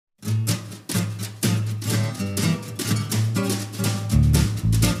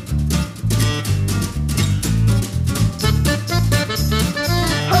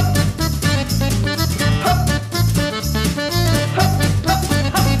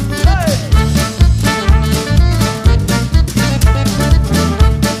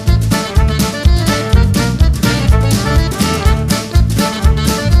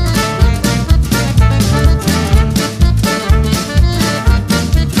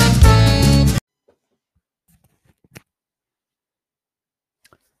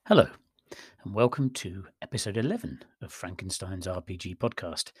Hello, and welcome to episode 11 of Frankenstein's RPG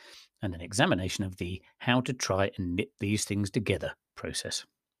podcast, and an examination of the how to try and knit these things together process.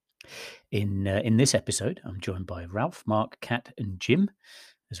 In this episode, I'm joined by Ralph, Mark, Kat, and Jim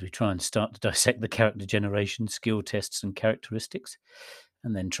as we try and start to dissect the character generation, skill tests, and characteristics,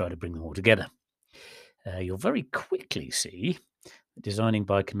 and then try to bring them all together. You'll very quickly see that designing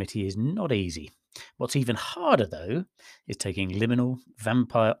by committee is not easy. What's even harder, though, is taking Liminal,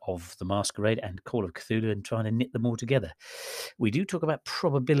 Vampire of the Masquerade, and Call of Cthulhu and trying to knit them all together. We do talk about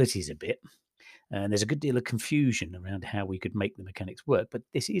probabilities a bit, and there's a good deal of confusion around how we could make the mechanics work, but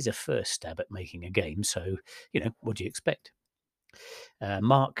this is a first stab at making a game, so, what do you expect?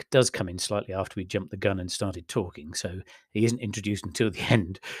 Mark does come in slightly after we jumped the gun and started talking, so he isn't introduced until the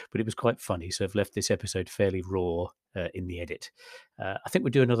end, but it was quite funny, so I've left this episode fairly raw in the edit. I think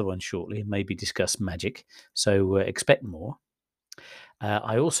we'll do another one shortly and maybe discuss magic, so expect more.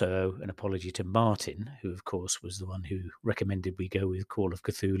 I also owe an apology to Martin, who of course was the one who recommended we go with Call of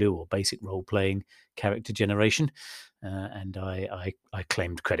Cthulhu or basic role-playing character generation, and I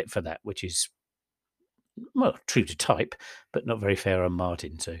claimed credit for that, which is, well, true to type, but not very fair on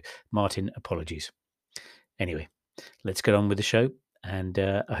Martin. So, Martin, apologies. Anyway, let's get on with the show, and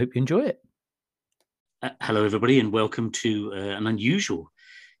I hope you enjoy it. Hello, everybody, and welcome to an unusual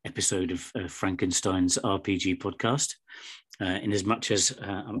episode of Frankenstein's RPG podcast. In as much as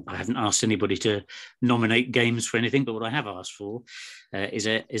I haven't asked anybody to nominate games for anything, but what I have asked for is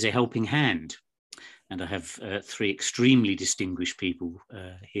a helping hand. And I have three extremely distinguished people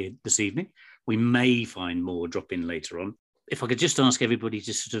here this evening. We may find more drop in later on. If I could just ask everybody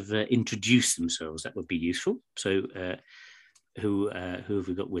to sort of introduce themselves, that would be useful. So who have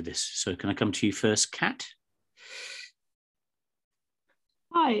we got with us? So can I come to you first, Kat?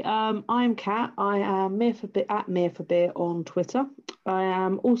 Hi, I'm Kat. I am at Mere for Beer on Twitter. I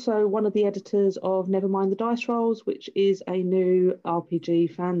am also one of the editors of Nevermind the Dice Rolls, which is a new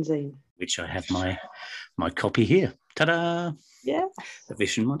RPG fanzine. Which I have my copy here. Ta-da! Yeah. The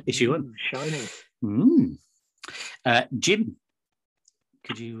Vision one, issue one. Shining. Jim,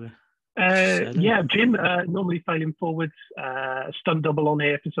 could you... Jim, normally failing forwards, stunt double on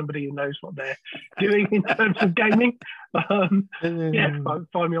here for somebody who knows what they're doing in terms of gaming. Find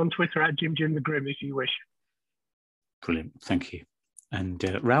me on Twitter at Jim the Grim if you wish. Brilliant, thank you. And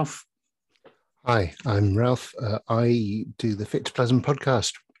Ralph? Hi, I'm Ralph. I do the Fictoplasm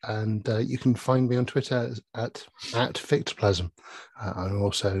podcast, and you can find me on Twitter at Fictoplasm. I'm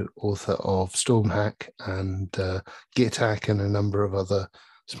also author of Stormhack and Githack and a number of other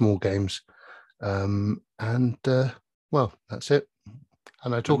small games. Well, that's it.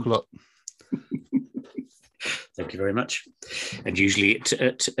 And I talk a lot. Thank you very much. And usually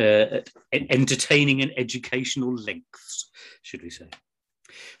at entertaining and educational lengths, should we say.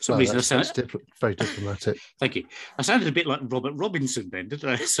 For some reason, that's very diplomatic. Thank you. I sounded a bit like Robert Robinson then, didn't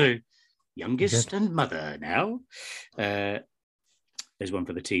I? So, youngest and mother now. There's one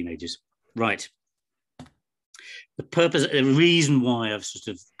for the teenagers. Right. The reason why I've sort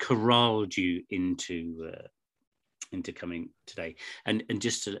of corralled you into coming today, and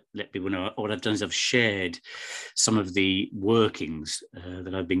just to let people know, what I've done is I've shared some of the workings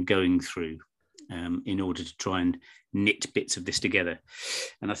that I've been going through in order to try and knit bits of this together.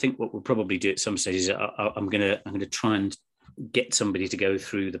 And I think what we'll probably do at some stage is I'm going to try and get somebody to go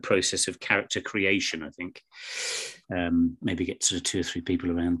through the process of character creation. I think maybe get sort of 2 or 3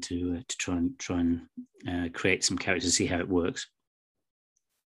 people around to try and create some characters and see how it works.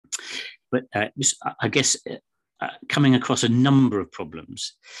 But I guess coming across a number of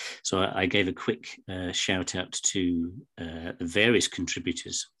problems, so I gave a quick shout out to the various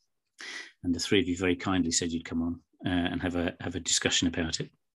contributors, and the 3 of you very kindly said you'd come on and have a discussion about it.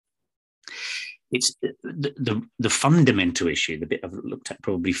 It's the fundamental issue, the bit I've looked at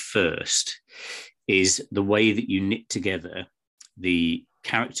probably first, is the way that you knit together the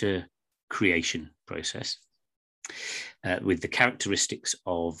character creation process with the characteristics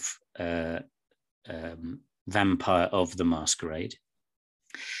of Vampire of the Masquerade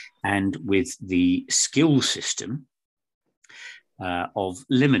and with the skill system of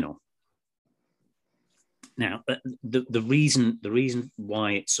Liminal. Now, the reason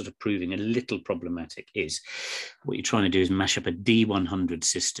why it's sort of proving a little problematic is what you're trying to do is mash up a D100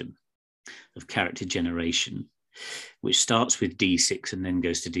 system of character generation, which starts with D6 and then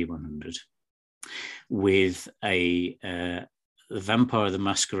goes to D100, with a Vampire of the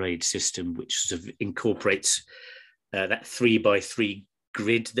Masquerade system, which sort of incorporates that 3x3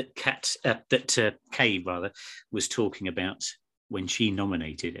 grid that Kay was talking about when she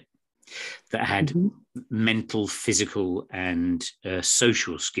nominated it. that had mental, physical, and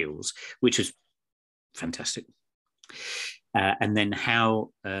social skills, which was fantastic. And then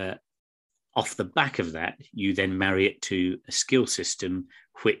how, off the back of that, you then marry it to a skill system,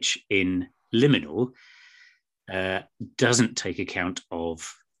 which in Liminal doesn't take account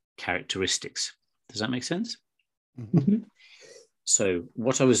of characteristics. Does that make sense? Mm-hmm. So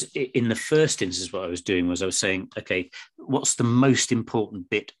what I was, in the first instance, what I was doing was I was saying, okay, what's the most important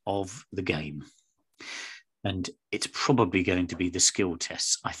bit of the game? And it's probably going to be the skill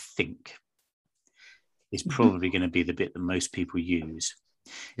tests, I think. It's probably going to be the bit that most people use.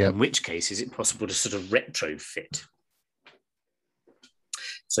 Yep. In which case, is it possible to sort of retrofit?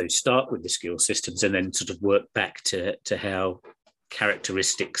 So start with the skill systems and then sort of work back to how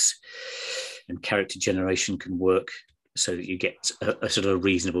characteristics and character generation can work so that you get a sort of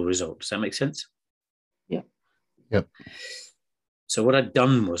reasonable result. Does that make sense? Yeah. Yep. So what I'd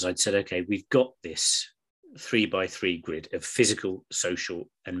done was I'd said, okay, we've got this 3x3 grid of physical, social,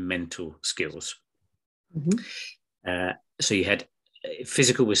 and mental skills. So you had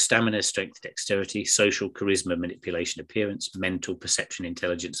physical with stamina, strength, dexterity; social, charisma, manipulation, appearance; mental, perception,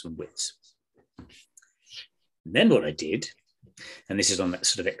 intelligence, and wits. And then what I did, and this is on that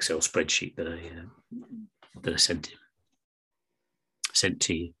sort of Excel spreadsheet that I sent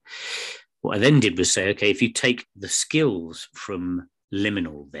to you. What I then did was say, okay, if you take the skills from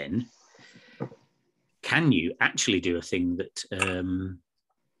Liminal, then can you actually do a thing that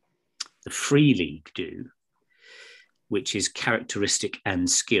the Free League do, which is characteristic and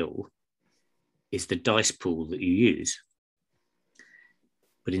skill, is the dice pool that you use.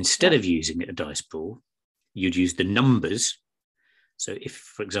 But instead of using a dice pool, you'd use the numbers. So if,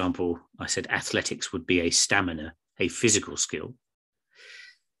 for example, I said athletics would be a stamina, a physical skill.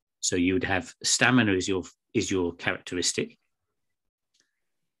 So you would have stamina is your characteristic.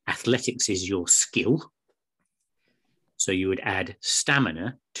 Athletics is your skill. So you would add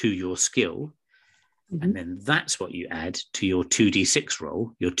stamina to your skill. And then that's what you add to your 2d6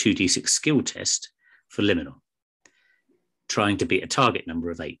 roll, your 2d6 skill test for Liminal, trying to beat a target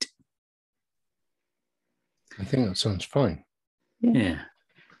number of 8. I think that sounds fine. Yeah.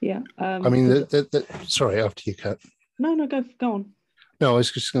 I mean, sorry, after you, Kat. No, go on. No, I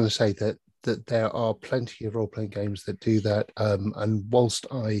was just going to say that there are plenty of role-playing games that do that. And whilst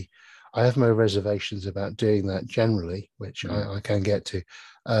I have no reservations about doing that generally, which I can get to,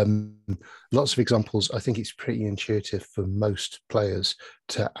 lots of examples. I think it's pretty intuitive for most players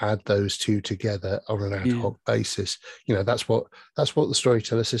to add those two together on an ad hoc basis. You know, that's what the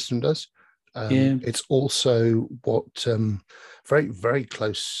storyteller system does. It's also what very, very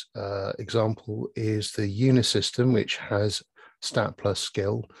close example is the Unis system, which has stat plus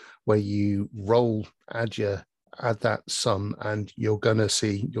skill, where you roll, add that sum, and you're going to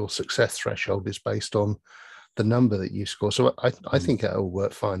see your success threshold is based on the number that you score. So I think it will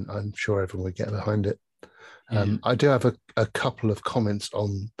work fine. I'm sure everyone would get behind it. I do have a couple of comments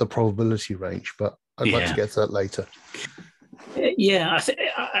on the probability range, but I'd like to get to that later. Yeah,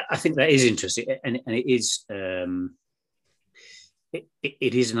 I think that is interesting, and it is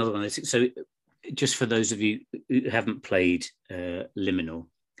it is another one. So, just for those of you who haven't played Liminal,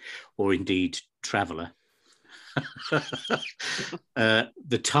 or indeed Traveller,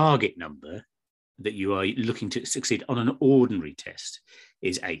 the target number that you are looking to succeed on an ordinary test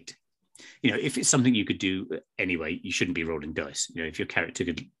is 8. You know, if it's something you could do anyway, you shouldn't be rolling dice. You know, if your character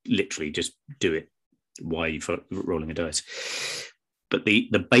could literally just do it, why are you rolling a dice? But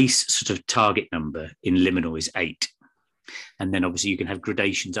the base sort of target number in Liminal is 8. And then obviously you can have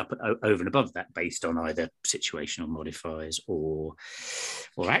gradations up over and above that based on either situational modifiers or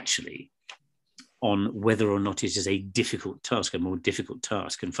actually on whether or not it is a difficult task, a more difficult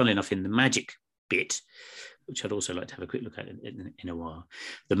task. And funnily enough, in the magic bit, which I'd also like to have a quick look at in a while,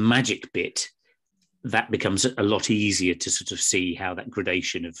 the magic bit, that becomes a lot easier to sort of see how that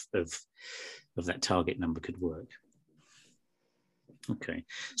gradation of that target number could work. Okay,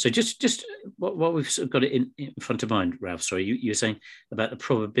 so just what we've sort of got it in front of mind, Ralph. Sorry, you were saying about the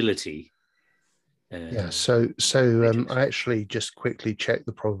probability. So I actually just quickly checked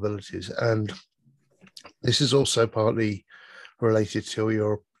the probabilities, and this is also partly related to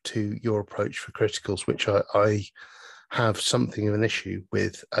your approach for criticals, which I have something of an issue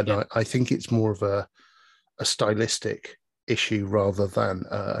with, and I think it's more of a stylistic issue rather than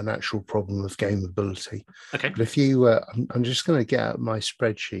an actual problem of gameability. Okay. But if you, I'm just going to get out my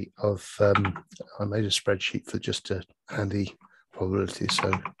spreadsheet of, I made a spreadsheet for just a handy probability.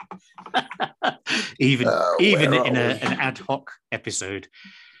 So even in an ad hoc episode,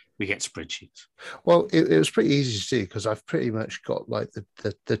 we get spreadsheets. Well, it was pretty easy to do because I've pretty much got like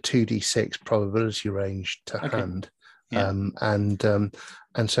the 2d6 probability range to hand. Yeah.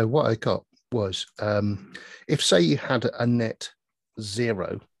 And so what I got was if say you had a net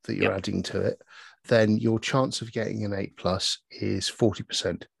 0 that you're adding to it, then your chance of getting an 8+ is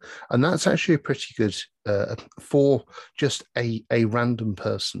 40%. And that's actually a pretty good for just a random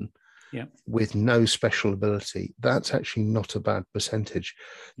person with no special ability. That's actually not a bad percentage.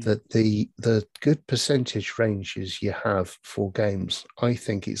 That the good percentage ranges you have for games, I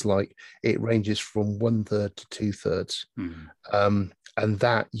think it's like it ranges from 1/3 to 2/3. And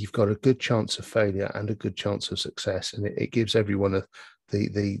that you've got a good chance of failure and a good chance of success, and it gives everyone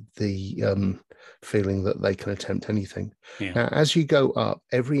the feeling that they can attempt anything. Now, as you go up,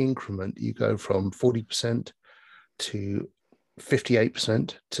 every increment, you go from 40% to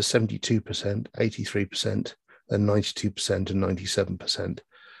 58% to 72%, 83%, then 92% and 97%.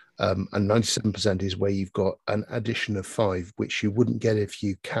 And 97% is where you've got an addition of 5, which you wouldn't get if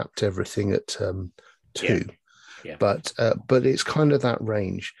you capped everything at 2. But it's kind of that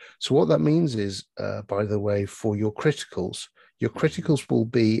range. So what that means is, by the way, for your criticals will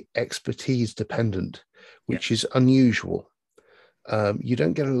be expertise dependent, which is unusual. You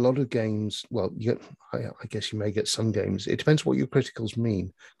don't get a lot of games. Well, I guess you may get some games. It depends what your criticals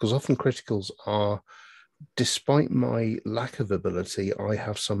mean, because often criticals are, despite my lack of ability, I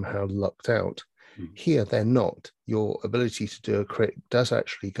have somehow lucked out. Here, they're not. Your ability to do a crit does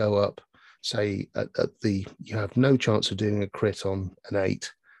actually go up. Say you have no chance of doing a crit on an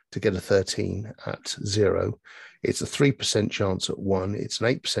 8 to get a 13 at 0. It's a 3% chance at 1. It's an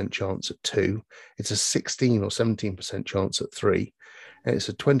 8% chance at 2. It's a 16 or 17% chance at 3. And it's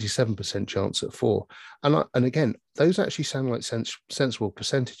a 27% chance at 4. And again, those actually sound like sensible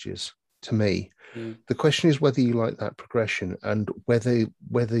percentages to me. The question is whether you like that progression and whether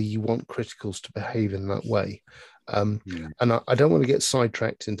you want criticals to behave in that way. And I don't want to get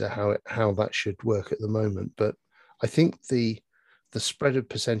sidetracked into how that should work at the moment, but I think the spread of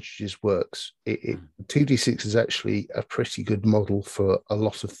percentages works. 2d6 is actually a pretty good model for a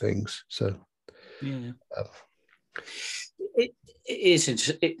lot of things. So it is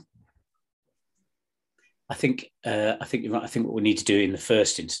interesting. I think you're right. I think what we need to do in the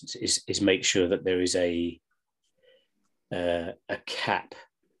first instance is make sure that there is a cap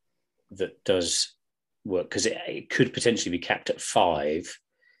that does work, because it could potentially be capped at 5.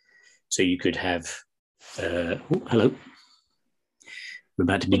 So you could have hello. We're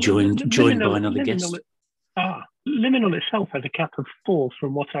about to be joined by another guest. Liminal itself has a cap of 4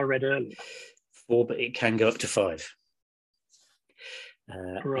 from what I read earlier. 4, but it can go up to 5.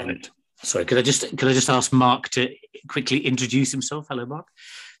 Right. Sorry, could I just ask Mark to quickly introduce himself? Hello, Mark.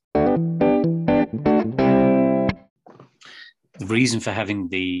 The reason for having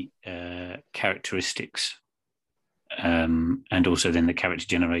the characteristics and also then the character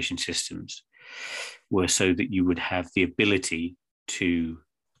generation systems were so that you would have the ability to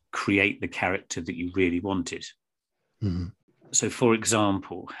create the character that you really wanted. So, for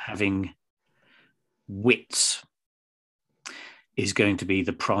example, having wits is going to be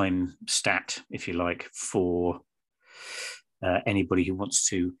the prime stat, if you like, for anybody who wants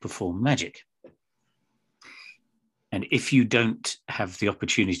to perform magic. And if you don't have the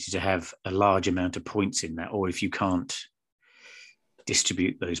opportunity to have a large amount of points in that, or if you can't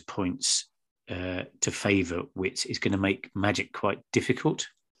distribute those points to favour wits, it's going to make magic quite difficult.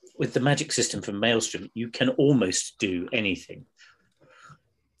 With the magic system from Maelstrom, you can almost do anything.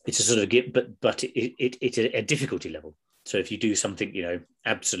 It's a sort of but it's a difficulty level. So if you do something,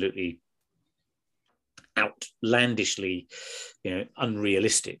 absolutely outlandishly,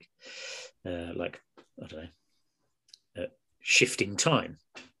 unrealistic, like, I don't know, shifting time.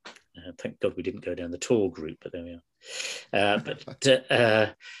 Thank God we didn't go down the Tor route, but there we are.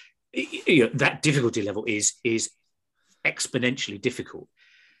 That difficulty level is exponentially difficult.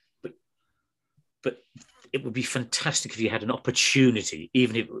 But it would be fantastic if you had an opportunity,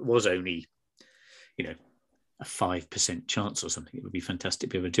 even if it was only, a 5% chance or something. It would be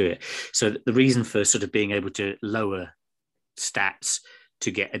fantastic to be able to do it. So the reason for sort of being able to lower stats to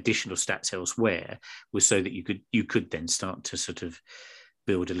get additional stats elsewhere was so that you could then start to sort of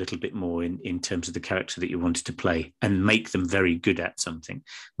build a little bit more in terms of the character that you wanted to play and make them very good at something,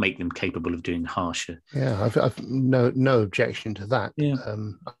 make them capable of doing harsher. Yeah, I've no objection to that. Yeah.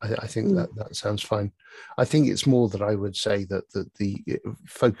 I think that sounds fine. I think it's more that I would say that the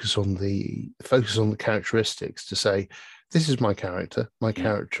focus on the characteristics, to say, this is my character. My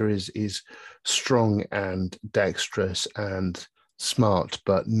character is strong and dexterous and smart,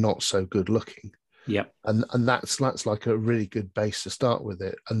 but not so good looking. Yep. And that's like a really good base to start with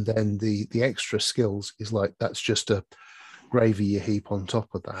it. And then the extra skills is like, that's just a gravy you heap on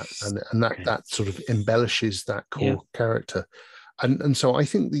top of that. And that sort of embellishes that core character. And so I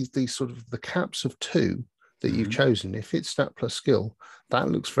think these sort of the caps of 2 that you've chosen, if it's stat plus skill, that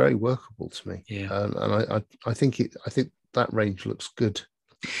looks very workable to me. Yeah. And I think that range looks good.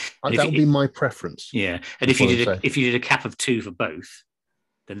 That would be my preference. Yeah. And if you did a cap of 2 for both,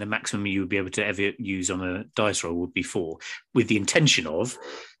 then the maximum you would be able to ever use on a dice roll would be 4, with the intention of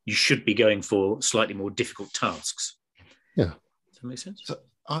you should be going for slightly more difficult tasks. Yeah. Does that make sense? So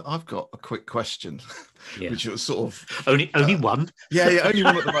I've got a quick question, which was sort of only one. Yeah, only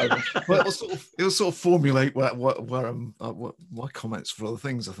one at the moment. But it'll sort of formulate what my comments for other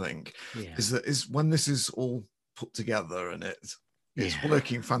things. I think is when this is all put together and it's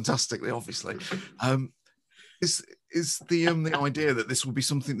working fantastically. Obviously, is the idea that this will be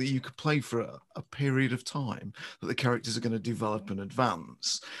something that you could play for a period of time, that the characters are going to develop and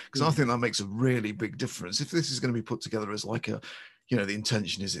advance? Because I think that makes a really big difference. If this is going to be put together as like a, the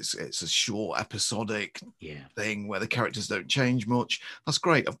intention is it's a short episodic thing where the characters don't change much, that's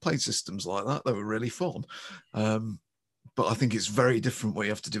great. I've played systems like that. They were really fun. But I think it's very different what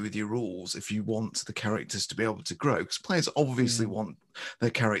you have to do with your rules if you want the characters to be able to grow, because players obviously want their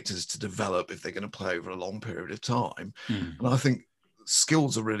characters to develop if they're going to play over a long period of time. And I think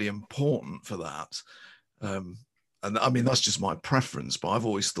skills are really important for that. And I mean, that's just my preference, but I've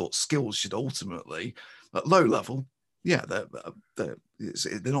always thought skills should ultimately, at low level, they're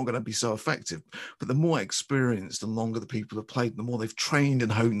not going to be so effective. But the more experienced and longer the people have played, the more they've trained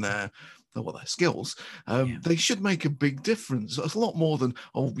and honed their skills, they should make a big difference. It's a lot more than,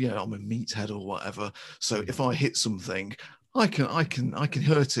 I'm a meathead or whatever, so if I hit something, I can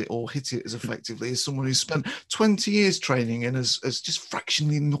hurt it or hit it as effectively as someone who's spent 20 years training and is just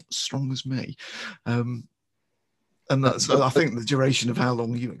fractionally not as strong as me. And that's, I think, the duration of how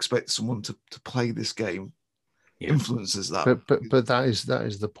long you expect someone to play this game influences that. But that is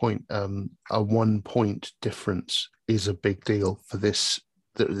the point. A 1 point difference is a big deal for this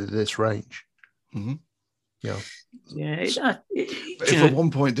range. Mm-hmm. If a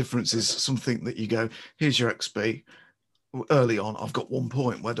 1 point difference is something that you go, here's your XP early on, I've got 1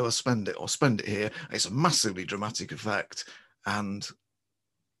 point, where do I spend it? Or spend it here. It's a massively dramatic effect, and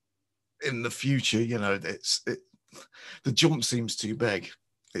in the future, the jump seems too big,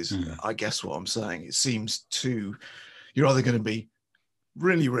 is I guess what I'm saying. It seems you're either going to be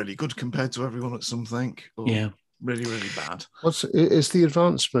really, really good compared to everyone at something, or really, really bad. Is the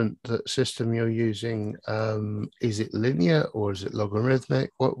advancement system you're using? Is it linear or is it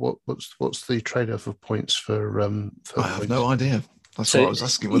logarithmic? What's the trade-off of points for? I have no idea. That's what I was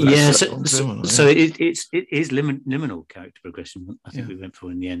asking. So it is liminal character progression. I think we went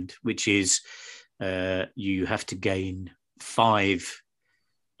for in the end, which is you have to gain 5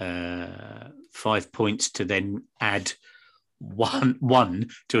 points to then add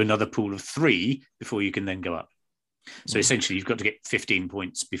one to another pool of 3 before you can then go up. So essentially, you've got to get 15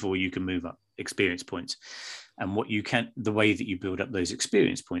 points before you can move up, experience points. And the way that you build up those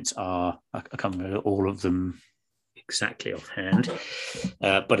experience points I can't remember all of them exactly offhand,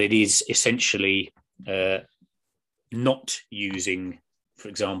 but it is essentially not using, for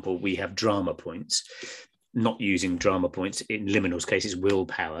example, we have drama points. Not using drama points, in Liminal's case, is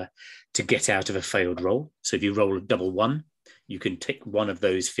willpower to get out of a failed roll. So if you roll a double 1, you can tick one of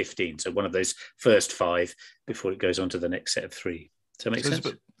those 15. So one of those first 5 before it goes on to the next set of 3. Does that make sense?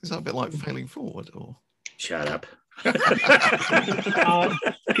 Is that a bit like failing forward? Or shut up?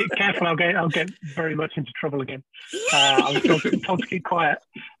 Careful, I'll get very much into trouble again. I'm told to keep quiet.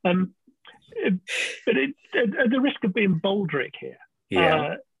 But at the risk of being baldric here,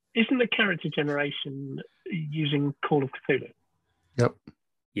 isn't the character generation using Call of Cthulhu? Yep.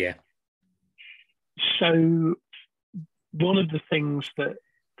 Yeah. So one of the things that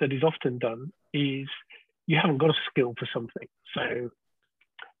is often done is you haven't got a skill for something. So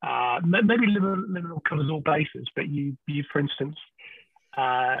maybe Liminal covers all bases, but you for instance,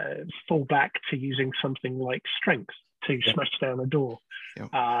 fall back to using something like strength to smash down a door,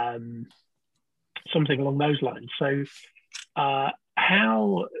 something along those lines. So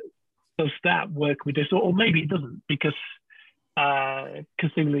how does that work with this? Or maybe it doesn't, because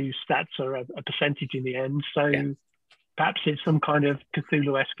Cthulhu's stats are a percentage in the end. So perhaps it's some kind of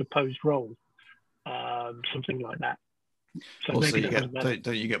Cthulhu-esque opposed roll, something like that. So also,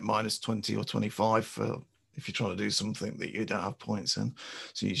 don't you get minus 20 or 25 for if you're trying to do something that you don't have points in?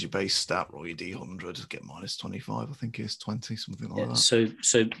 So use your base stat, roll your D100, get minus 25. I think it's 20, something like that. So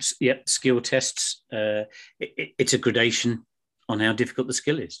skill tests. It's a gradation how difficult the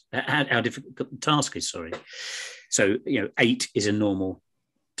skill is, how difficult the task is. Sorry. So 8 is a normal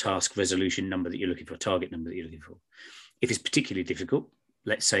task resolution number that you're looking for, target number that you're looking for. If it's particularly difficult,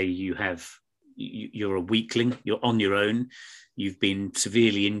 let's say you're a weakling, you're on your own, you've been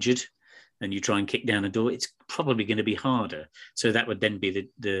severely injured, and you try and kick down a door, it's probably going to be harder. So that would then be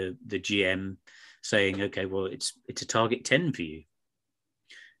the GM saying, okay, well, it's a target 10 for you.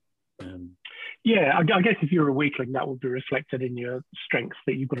 I guess if you're a weakling, that would be reflected in your strengths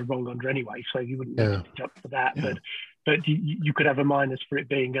that you've got to roll under anyway. So you wouldn't need to jump for that. Yeah. But you could have a minus for it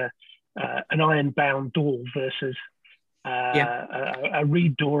being an iron-bound door versus a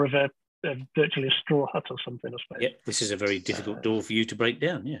reed door of virtually a straw hut or something, I suppose. Yeah, this is a very difficult door for you to break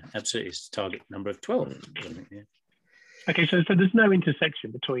down. Yeah, absolutely. It's a target number of 12. Yeah. Okay, so there's no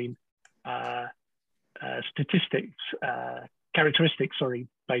intersection between characteristics,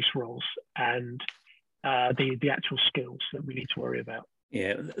 base rolls and the actual skills that we need to worry about.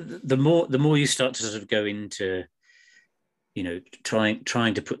 Yeah, the more you start to sort of go into,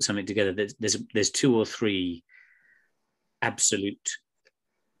 trying to put something together, there's 2 or 3 absolute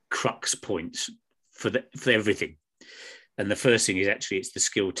crux points for everything. And the first thing is actually it's the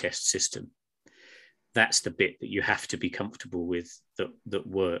skill test system. That's the bit that you have to be comfortable with that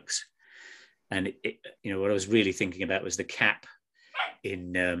works. And what I was really thinking about was the cap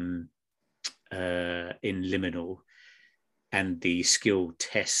in Liminal, and the skill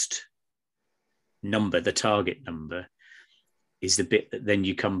test number, the target number, is the bit that then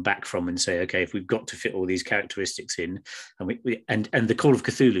you come back from and say, okay, if we've got to fit all these characteristics in, and the Call of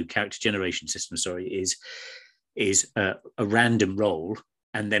Cthulhu character generation system, is a random roll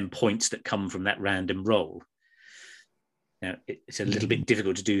and then points that come from that random roll. Now, it's a little bit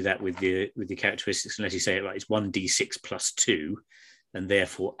difficult to do that with the characteristics unless you say it right. It's 1d6 plus 2, and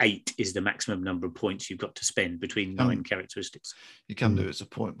therefore 8 is the maximum number of points you've got to spend between 9 characteristics. You can do it as a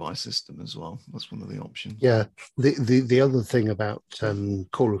point-buy system as well. That's one of the options. Yeah. The other thing about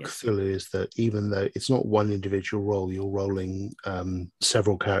Call of Cthulhu is that even though it's not one individual roll, you're rolling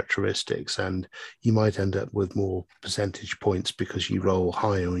several characteristics, and you might end up with more percentage points because you roll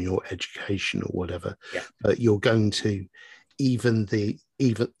higher on your education or whatever. Yeah. But you're going to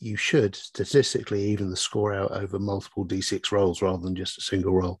you should statistically even the score out over multiple d6 rolls rather than just a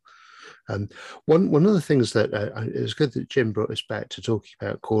single roll. One of the things that it was good that Jim brought us back to talking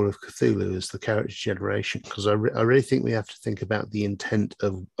about Call of Cthulhu is the character generation, because I really think we have to think about the intent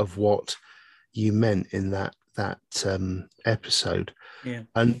of what you meant in that episode. Yeah.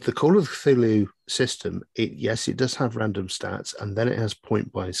 And the Call of Cthulhu system, it does have random stats, and then it has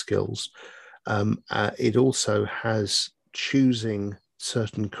point by skills. It also has choosing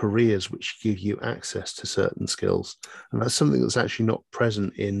certain careers which give you access to certain skills, and that's something that's actually not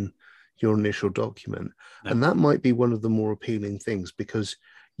present in your initial document. No. And that might be one of the more appealing things, because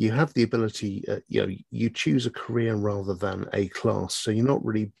you have the ability, you choose a career rather than a class, so you're not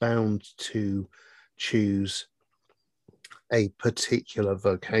really bound to choose a particular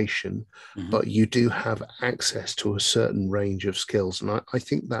vocation, but you do have access to a certain range of skills. And I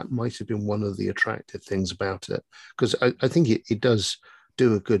think that might have been one of the attractive things about it, because I think it does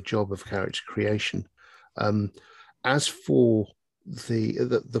do a good job of character creation. As for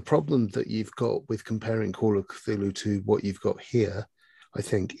the problem that you've got with comparing Call of Cthulhu to what you've got here, I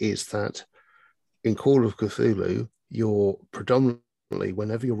think, is that in Call of Cthulhu, you're predominantly,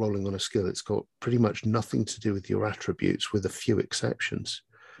 whenever you're rolling on a skill, it's got pretty much nothing to do with your attributes, with a few exceptions,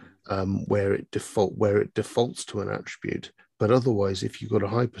 where it defaults to an attribute. But otherwise, if you've got a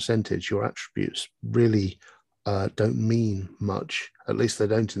high percentage, your attributes really don't mean much. At least they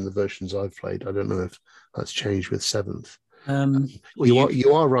don't in the versions I've played. I don't know if that's changed with 7th.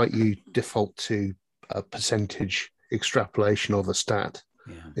 You are right. You default to a percentage extrapolation of a stat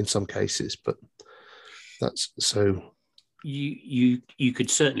in some cases, but that's so. You could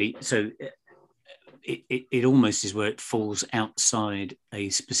certainly, so it almost is where it falls outside a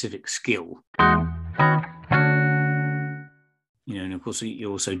specific skill. And of course you're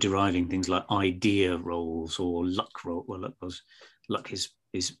also deriving things like idea rolls or luck roll. Well, luck is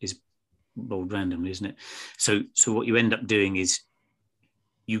rolled randomly, isn't it? So what you end up doing is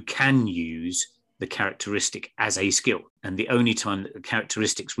you can use the characteristic as a skill, and the only time that the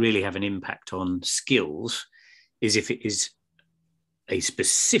characteristics really have an impact on skills is if it is a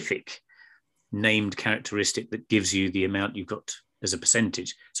specific named characteristic that gives you the amount you've got as a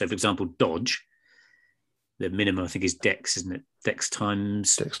percentage. So, for example, dodge, the minimum, I think, is dex, isn't it? Dex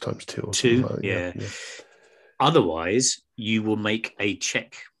times 2. Or 2, like yeah. Otherwise, you will make a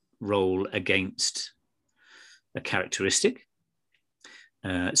check roll against a characteristic.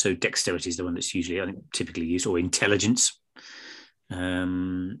 So dexterity is the one that's usually, I think, typically used, or intelligence.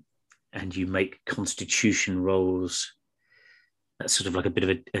 and you make constitution rolls. That's sort of like a bit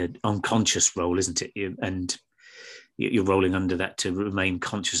of an unconscious roll, isn't it? And you're rolling under that to remain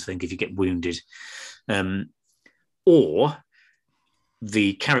conscious, I think, if you get wounded. Or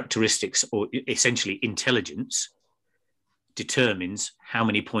the characteristics, or essentially intelligence, determines how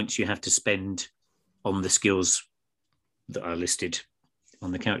many points you have to spend on the skills that are listed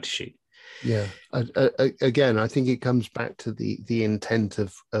on the character sheet. Yeah. Again, I think it comes back to the intent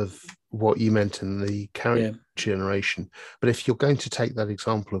of what you meant in the character generation. But if you're going to take that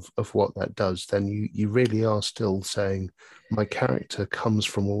example of what that does, then you really are still saying my character comes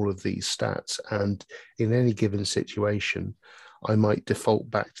from all of these stats, and in any given situation, I might default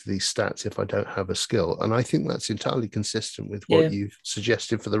back to these stats if I don't have a skill. And I think that's entirely consistent with what you've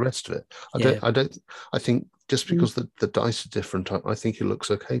suggested for the rest of it. I think just because the dice are different, I think it looks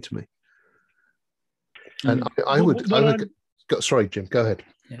okay to me. And I would sorry, Jim, go ahead.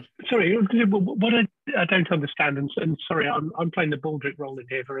 Yeah. Sorry, what I don't understand, and sorry, I'm playing the Baldric role in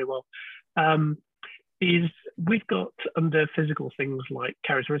here very well, is we've got under physical things like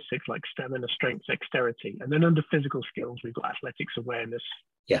characteristics like stamina, strength, dexterity, and then under physical skills we've got athletics, awareness,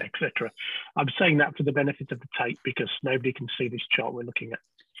 etc. I'm saying that for the benefit of the tape because nobody can see this chart we're looking at.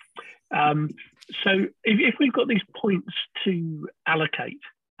 So if we've got these points to allocate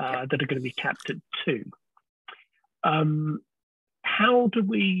that are going to be capped at 2, how do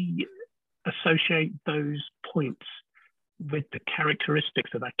we associate those points with the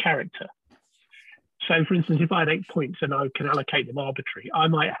characteristics of that character? So, for instance, if I had 8 points and I can allocate them arbitrary, I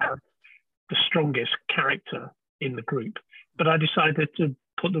might have the strongest character in the group, but I decided to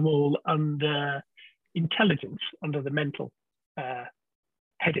put them all under intelligence, under the mental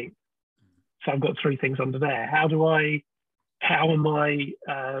heading. So I've got 3 things under there. How are my,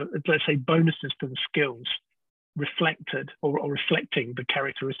 let's say, bonuses to the skills reflected or reflecting the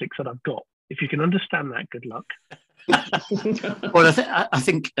characteristics that I've got? If you can understand that, good luck. Well, I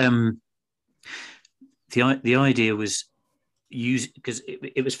think the idea was because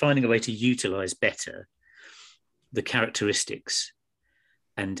it was finding a way to utilize better the characteristics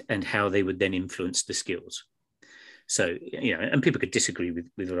and how they would then influence the skills. So, and people could disagree with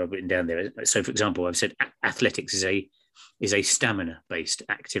what I've written down there. So, for example, I've said athletics is a stamina-based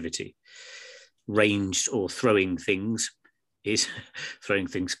activity. Ranged or throwing things is throwing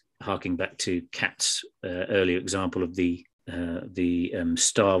things, harking back to Kat's earlier example of the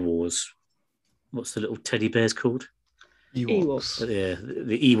Star Wars. What's the little teddy bears called? Ewoks.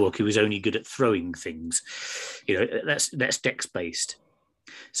 The Ewok who was only good at throwing things. That's dex-based.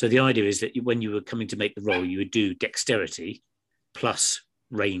 So the idea is that when you were coming to make the roll, you would do dexterity plus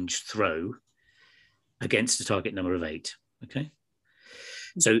ranged throw against a target number of 8. Okay.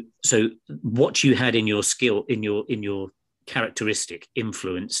 So what you had in your skill, in your characteristic,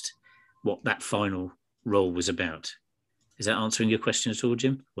 influenced what that final roll was about. Is that answering your question at all,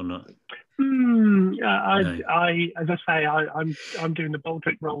 Jim, or not? As I say, I'm doing the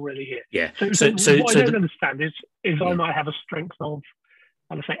Baldric roll really here. Yeah. So what I don't understand is I might have a strength of,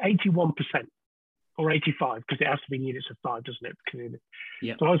 I'd say 81% or 85 because it has to be in units of 5, doesn't it?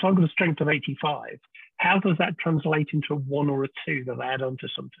 Yeah. So I've got a strength of 85. How does that translate into a 1 or a 2 that I add onto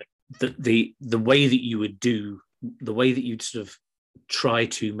something? The way that you would do, the way that you'd sort of try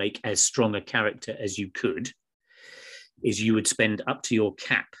to make as strong a character as you could, is you would spend up to your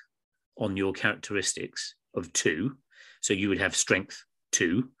cap on your characteristics of 2. So you would have strength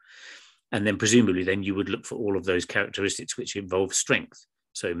 2. And then presumably then you would look for all of those characteristics which involve strength.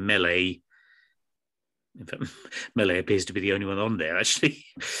 So melee, in fact, melee appears to be the only one on there, actually,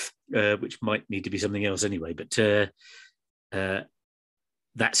 which might need to be something else anyway. But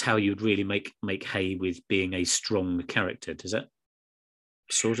that's how you'd really make hay with being a strong character. Does that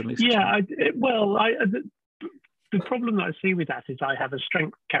sort of make sense? Yeah, the problem that I see with that is I have a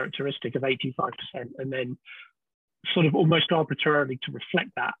strength characteristic of 85%, and then sort of almost arbitrarily to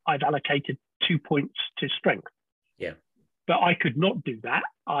reflect that, I've allocated 2 points to strength. Yeah. But I could not do that.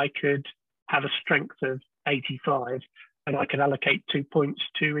 I could have a strength of 85 and I could allocate 2 points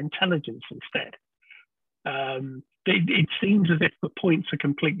to intelligence instead. It seems as if the points are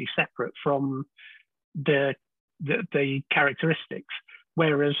completely separate from the characteristics.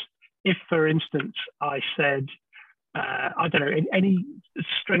 Whereas if, for instance, I said, I don't know, any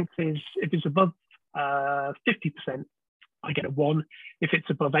strength is, if it's above 50%, I get a 1. If it's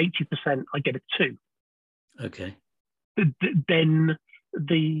above 80%, I get a 2. Okay. Then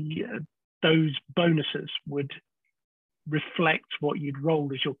those bonuses would reflect what you'd roll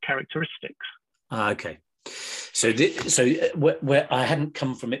as your characteristics. Okay. So where I hadn't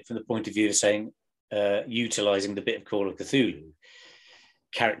come from it from the point of view of saying utilising the bit of Call of Cthulhu,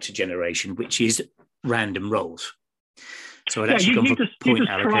 character generation, which is random rolls. So Yeah, actually you gone for just point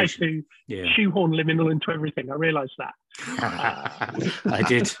try allocation. to shoehorn liminal into everything. I realise that. I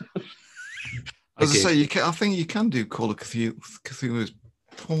did. As I say, I think you can do Call of Cthulhu's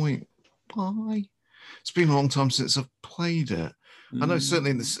point pie. It's been a long time since I've played it. I know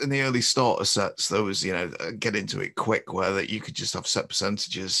certainly in the early starter sets, there was, get into it quick, where that you could just have set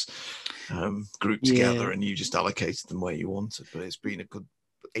percentages grouped together and you just allocated them where you wanted. But it's been a good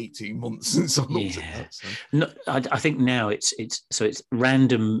 18 months since I looked at that. So. No, I think now it's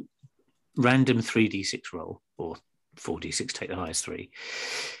random 3d6 roll, or 4d6, take the highest 3,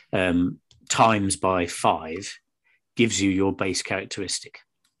 times by 5 gives you your base characteristic.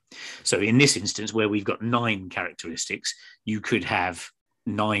 So in this instance, where we've got 9 characteristics, you could have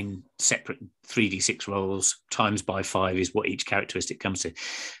 9 separate 3d6 rolls, times by 5 is what each characteristic comes to.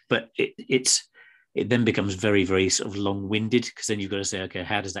 But it then becomes very, very sort of long-winded, because then you've got to say, okay,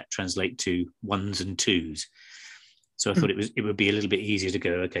 how does that translate to 1s and 2s? So I thought it would be a little bit easier to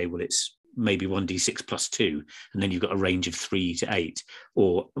go, okay, well, it's maybe 1d6 plus 2, and then you've got a range of 3 to 8.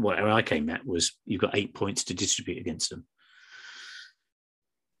 Or whatever I came at was you've got 8 points to distribute against them.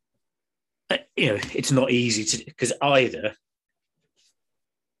 It's not easy to, because either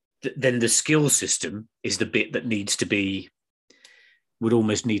then the skill system is the bit that would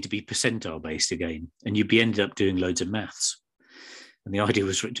almost need to be percentile based again, and you'd be ended up doing loads of maths. And the idea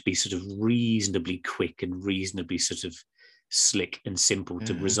was for it to be sort of reasonably quick and reasonably sort of slick and simple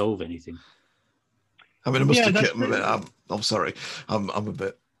to resolve anything. I mean, I must admit, I'm sorry, I'm a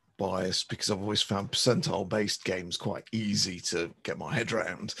bit biased, because I've always found percentile based games quite easy to get my head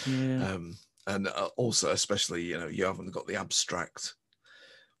around. And also, especially, you haven't got the abstract.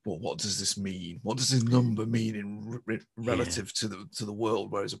 Well, what does this mean? What does this number mean in relative to the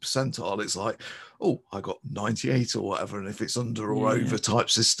world? Whereas a percentile, it's like, oh, I got 98 or whatever, and if it's under or over type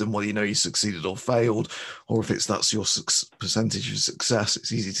system, well, you succeeded or failed, or if that's your percentage of success,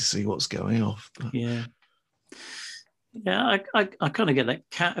 it's easy to see what's going off. But. Yeah, I kind of get that.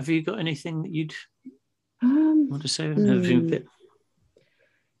 Kat, have you got anything that you'd want to say?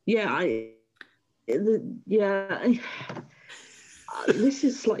 This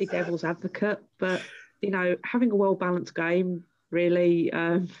is slightly devil's advocate, but having a well-balanced game, really,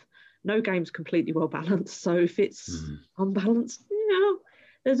 no game's completely well-balanced. So if it's unbalanced,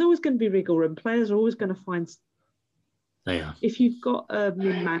 there's always going to be wriggle room. Players are always going to find. They are. If you've got a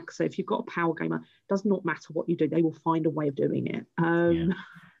min-max, so if you've got a power gamer, it does not matter what you do, they will find a way of doing it.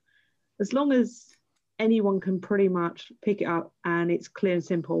 As long as anyone can pretty much pick it up and it's clear and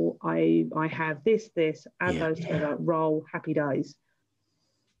simple. I have this, add those together, roll, happy days.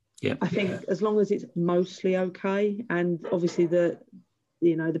 Yeah. I think as long as it's mostly okay, and obviously the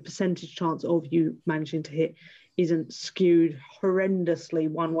percentage chance of you managing to hit isn't skewed horrendously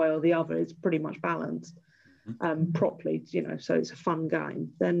one way or the other, it's pretty much balanced properly, so it's a fun game,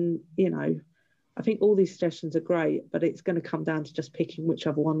 then I think all these suggestions are great, but it's going to come down to just picking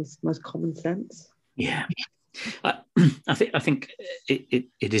whichever one's most common sense. Yeah, I think it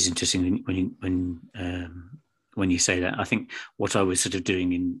is interesting when you say that. I think what I was sort of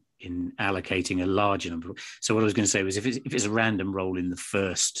doing in allocating a larger number. So what I was going to say was if it's a random roll in the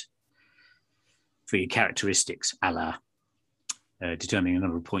first for your characteristics, a la determining the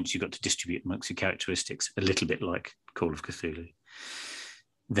number of points you've got to distribute amongst your characteristics, a little bit like Call of Cthulhu.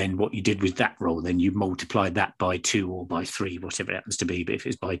 Then what you did with that roll, then you multiplied that by 2 or by 3, whatever it happens to be. But if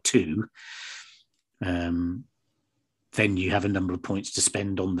it's by 2. Then you have a number of points to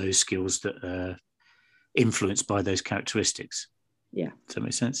spend on those skills that are influenced by those characteristics. Yeah. Does that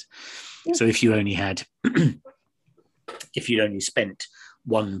make sense? Yeah. So if you only had, if you'd only spent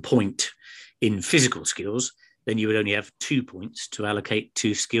 1 point in physical skills, then you would only have 2 points to allocate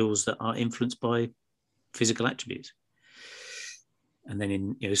to skills that are influenced by physical attributes. And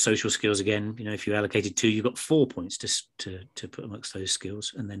then in social skills again, if you allocated 2, you've got 4 points to put amongst those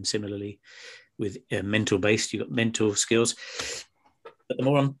skills. And then similarly, with mental based, you've got mental skills. But the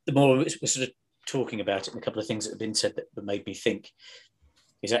more we're sort of talking about it, and a couple of things that have been said that made me think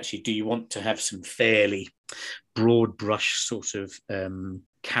is actually, do you want to have some fairly broad brush sort of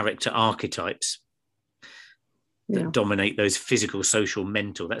character archetypes that dominate those physical, social,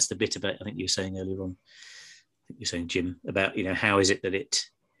 mental? That's the bit about, I think you were saying earlier on, you're saying, Jim, about how is it that it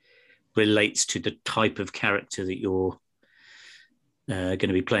relates to the type of character that you're going to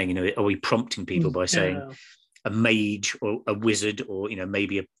be playing? Are we prompting people by saying a mage or a wizard or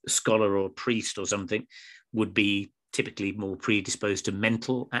maybe a scholar or a priest or something would be typically more predisposed to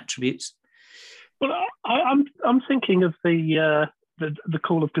mental attributes? Well, I'm thinking of the the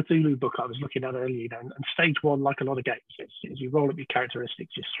Call of Cthulhu book I was looking at earlier, and stage one, like a lot of games, is you roll up your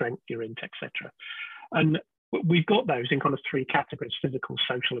characteristics, your strength, your int, etc. And we've got those in kind of three categories: physical,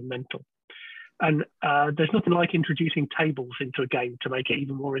 social, and mental. And there's nothing like introducing tables into a game to make it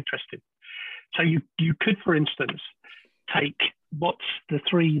even more interesting. So you could, for instance, take what's the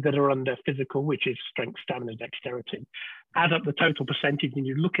three that are under physical, which is strength, stamina, dexterity, add up the total percentage, and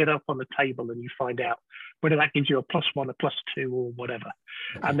you look it up on the table and you find out whether that gives you a +1, a +2, or whatever.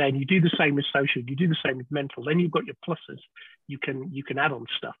 Okay. And then you do the same with social, you do the same with mental. Then you've got your pluses. You can add on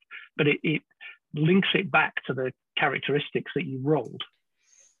stuff, but it links it back to the characteristics that you rolled.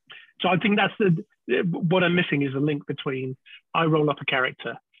 So I think that's what I'm missing is a link between I roll up a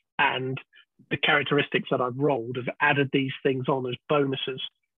character and the characteristics that I've rolled have added these things on as bonuses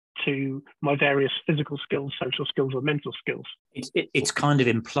to my various physical skills, social skills, or mental skills. It's kind of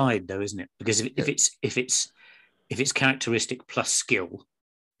implied, though, isn't it? Because if it's characteristic plus skill,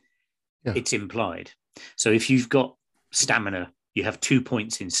 it's implied. So if you've got stamina, you have 2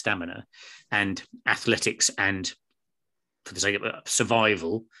 points in stamina, and athletics and, for the sake of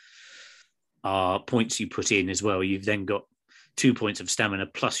survival, are points you put in as well. You've then got 2 points of stamina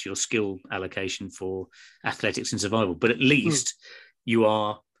plus your skill allocation for athletics and survival. But at least you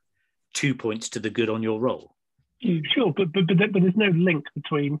are 2 points to the good on your roll. Sure, but there's no link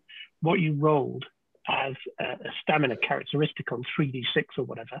between what you rolled as a stamina characteristic on 3d6 or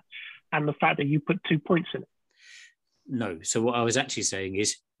whatever and the fact that you put 2 points in it. No. So what I was actually saying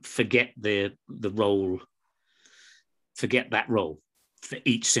is forget the roll. Forget that roll. For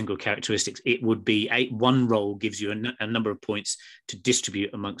each single characteristics, it would be one roll gives you a number of points to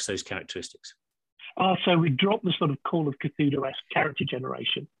distribute amongst those characteristics. So we drop the sort of Call of Cthulhu-esque character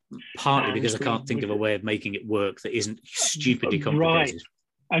generation. Partly because I can't think of a way of making it work that isn't stupidly complicated.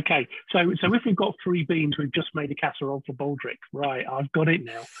 Right. Okay, so if we've got 3 beans, we've just made a casserole for Baldric. Right, I've got it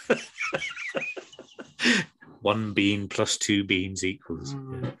now. 1 bean plus 2 beans equals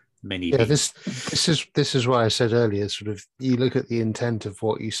many. Yeah, this is why I said earlier. Sort of, you look at the intent of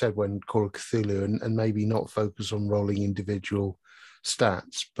what you said when Call of Cthulhu, and maybe not focus on rolling individual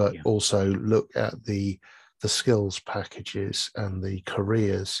stats, but also look at the skills packages and the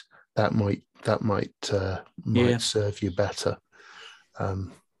careers that might serve you better.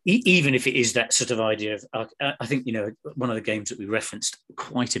 Even if it is that sort of idea of, I think, one of the games that we referenced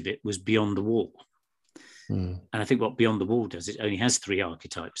quite a bit was Beyond the Wall. And I think what Beyond the Wall does, it only has 3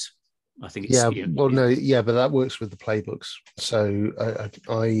 archetypes. I think it's... but that works with the playbooks. So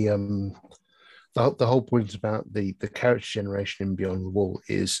the whole point about the character generation in Beyond the Wall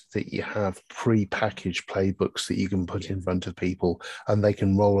is that you have pre-packaged playbooks that you can put in front of people, and they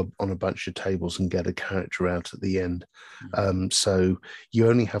can roll on a bunch of tables and get a character out at the end. So you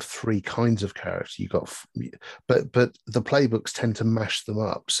only have 3 kinds of character. But the playbooks tend to mash them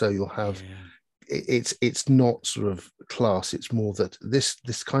up. So you'll have... It's not sort of class. It's more that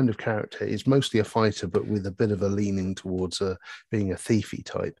this kind of character is mostly a fighter, but with a bit of a leaning towards being a thiefy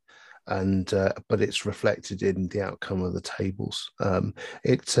type, and but it's reflected in the outcome of the tables.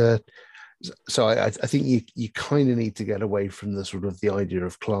 So I think you kind of need to get away from the sort of the idea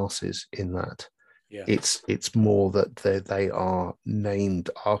of classes in that. Yeah. It's more that they are named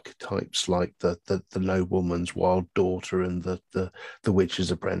archetypes, like the nobleman's wild daughter and the witch's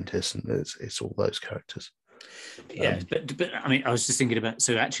apprentice, and it's all those characters. Yeah, but I mean, I was just thinking about,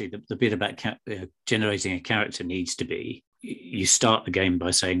 so actually the bit about generating a character needs to be, you start the game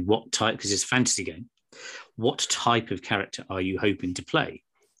by saying what type, because it's a fantasy game, what type of character are you hoping to play?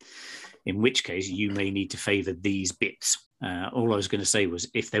 In which case you may need to favour these bits. All I was going to say was,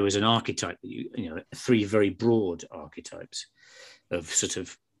 if there was an archetype, 3 very broad archetypes of sort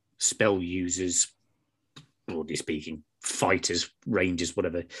of spell users, broadly speaking, fighters, rangers,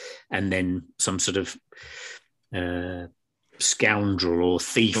 whatever, and then some sort of scoundrel or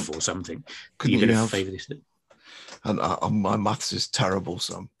thief or something, you're going to favour this. And my maths is terrible,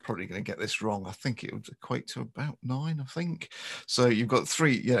 so I'm probably going to get this wrong. I think it would equate to about 9, I think. So you've got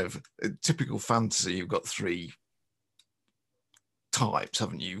 3, typical fantasy, you've got 3 types,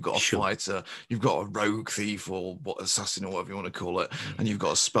 haven't you? You've got a fighter, you've got a rogue thief, or assassin, or whatever you want to call it, and you've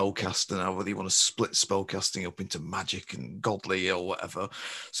got a spellcaster. Now, whether you want to split spellcasting up into magic and godly or whatever.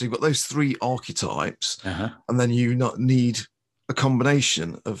 So you've got those 3 archetypes, and then you need a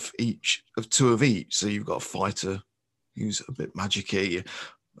combination of 2 of each. So you've got a fighter who's a bit magic-y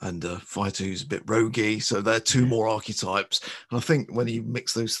and a fighter who's a bit roguey. So they're 2 more archetypes. And I think when you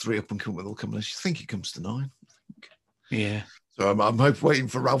mix those 3 up and come up with all combinations, I think it comes to 9. Yeah. So I'm waiting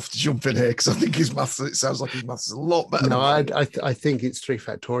for Ralph to jump in here, because I think his maths, it sounds like his maths is a lot better. No, I think it's 3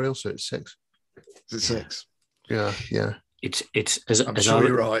 factorial, so it's 6. Is it 6? Yeah. It's I'm sure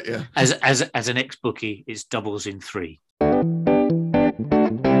you're right. Yeah. As an ex-bookie, it's doubles in 3.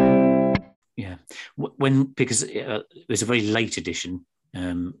 Yeah, because it was a very late edition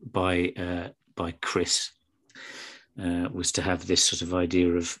by Chris. Was to have this sort of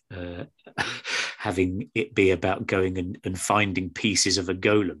idea of having it be about going and finding pieces of a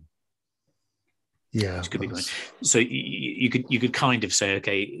golem. Yeah. So you could kind of say,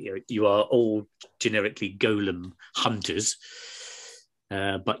 okay, you are all generically golem hunters,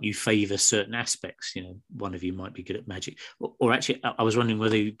 but you favour certain aspects. One of you might be good at magic, or actually, I was wondering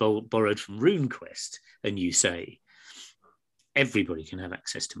whether you borrowed from RuneQuest, and you say everybody can have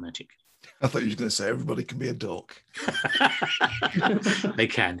access to magic. I thought you were going to say everybody can be a dork. They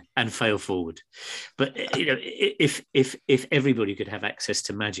can, and fail forward. But if everybody could have access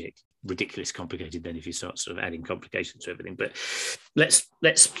to magic, ridiculous complicated then if you start sort of adding complications to everything. But let's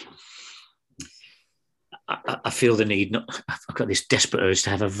I feel the need. I've got this desperate urge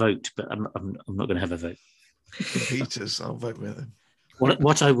to have a vote, but I'm not going to have a vote. Peters, I'll vote with him.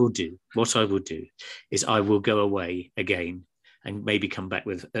 What I will do is I will go away again and maybe come back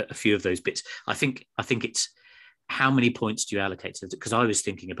with a few of those bits. I think it's how many points do you allocate to it? Because I was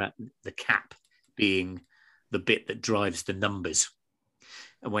thinking about the cap being the bit that drives the numbers,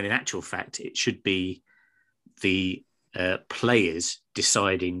 and when in actual fact it should be the players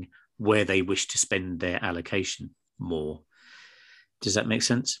deciding where they wish to spend their allocation more. Does that make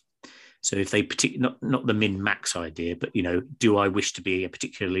sense? So if they not the min-max idea, but do I wish to be a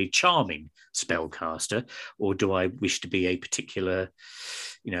particularly charming spellcaster, or do I wish to be a particularly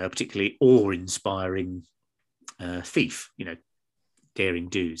awe-inspiring thief? Daring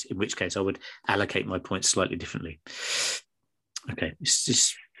do's. In which case, I would allocate my points slightly differently. Okay,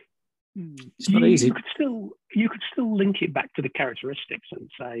 it's not easy. You could still link it back to the characteristics and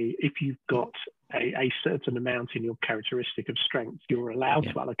say if you've got a certain amount in your characteristic of strength, you're allowed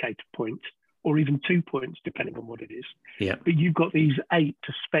to allocate a point or even 2 points, depending on what it is. Yeah. But you've got these 8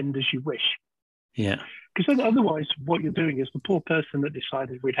 to spend as you wish. Yeah. Because otherwise, what you're doing is the poor person that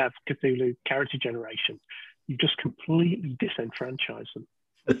decided we'd have Cthulhu character generation, you just completely disenfranchise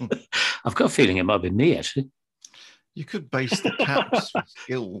them. I've got a feeling it might have been me, actually. You could base the cap's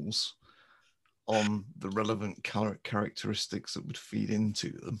skills on the relevant characteristics that would feed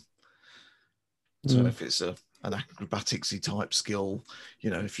into them. So if it's an acrobatics-y type skill,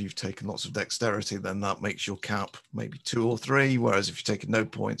 if you've taken lots of dexterity, then that makes your cap maybe 2 or 3. Whereas if you've taken no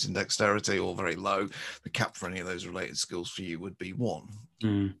points in dexterity or very low, the cap for any of those related skills for you would be 1.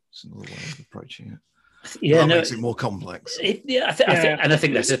 It's another way of approaching it. Yeah, makes it more complex. I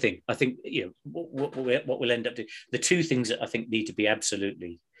think that's the thing. I think what we'll end up doing. The two things that I think need to be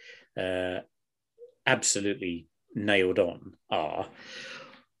absolutely nailed on are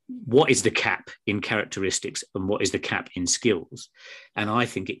what is the cap in characteristics and what is the cap in skills. And I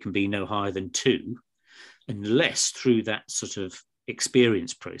think it can be no higher than 2, unless through that sort of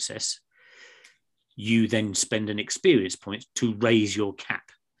experience process, you then spend an experience point to raise your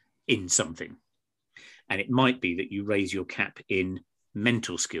cap in something. And it might be that you raise your cap in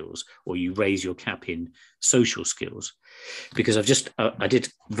mental skills or you raise your cap in social skills. Because I did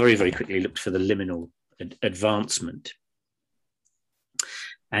very, very quickly look for the liminal advancement.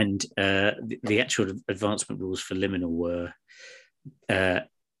 And the actual advancement rules for liminal were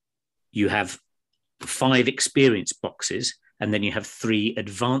you have 5 experience boxes and then you have 3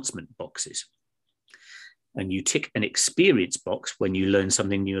 advancement boxes. And you tick an experience box when you learn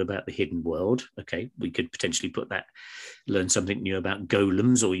something new about the hidden world. Okay, we could potentially put that, learn something new about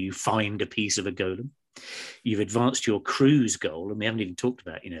golems, or you find a piece of a golem. You've advanced your crew's goal, and we haven't even talked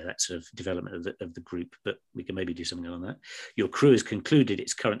about, that sort of development of the group, but we can maybe do something on that. Your crew has concluded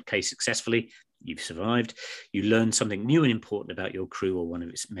its current case successfully. You've survived. You learn something new and important about your crew or one of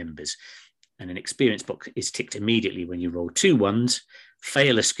its members. And an experience box is ticked immediately when you roll 2 1s,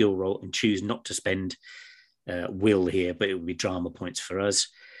 fail a skill roll, and choose not to spend will here, but it will be drama points for us.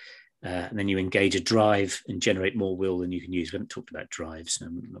 And then you engage a drive and generate more will than you can use. We haven't talked about drives,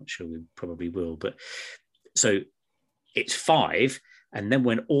 and I'm not sure we probably will. But so it's 5, and then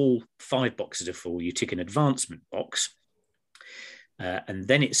when all 5 boxes are full, you tick an advancement box, and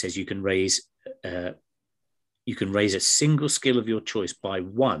then it says you can raise a single skill of your choice by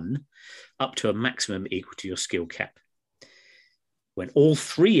 1 up to a maximum equal to your skill cap. When all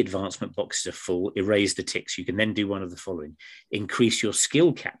 3 advancement boxes are full, erase the ticks. You can then do one of the following. Increase your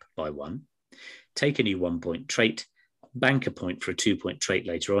skill cap by 1, take a new 1-point trait, bank a point for a 2-point trait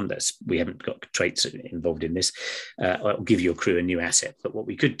later on. We haven't got traits involved in this. I'll give your crew a new asset. But what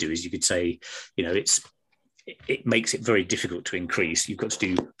we could do is you could say, it makes it very difficult to increase. You've got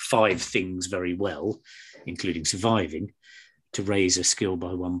to do 5 things very well, including surviving. to raise a skill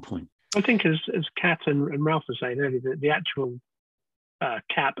by 1 point. I think as Kat and Ralph were saying earlier, the actual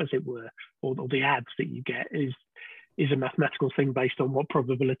cap, as it were, or the ads that you get is a mathematical thing based on what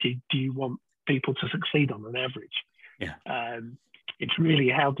probability do you want people to succeed on average. Yeah. It's really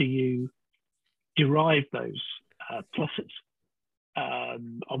how do you derive those pluses?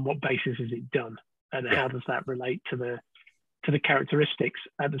 On what basis is it done, and how does that relate to the characteristics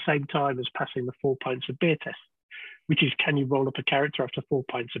at the same time as passing the 4 pints of beer test, which is can you roll up a character after 4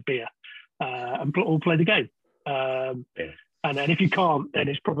 pints of beer and all play the game? And then if you can't, then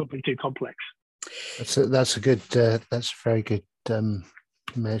it's probably too complex. That's a very good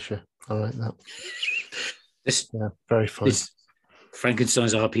measure. I like that. Yeah, very fun. This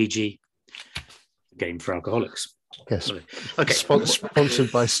Frankenstein's RPG game for alcoholics. Yes. Okay.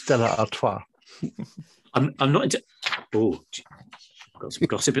 Sponsored by Stella Artois. I'm not into. Oh, got some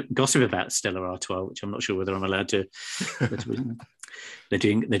gossip about Stella Artois, which I'm not sure whether I'm allowed to. They're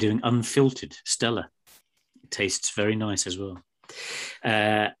doing unfiltered Stella. It tastes very nice as well.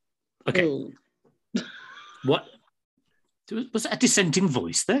 Okay. Ooh. What was that a dissenting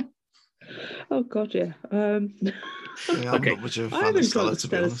voice there? Oh God, yeah. I'm Okay. not much of a I fan of haven't Stella, drunk to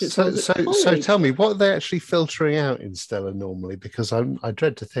be Stella honest. since- So tell me, what are they actually filtering out in Stella normally? Because I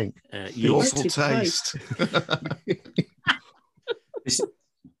dread to think. The Yeast, awful taste.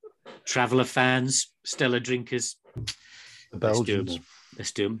 Traveller fans, Stella drinkers. The Belgians.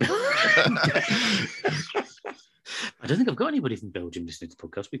 Let's do them. I don't think I've got anybody from Belgium listening to the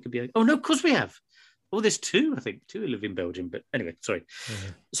podcast. We could be. Oh no, of course we have. Oh, there's two. I think two who live in Belgium. But anyway, sorry.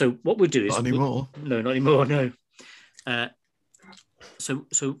 Yeah. So what we'll do is Not anymore. No, not anymore. No. So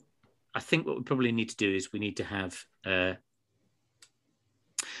I think what we probably need to do is we need to have.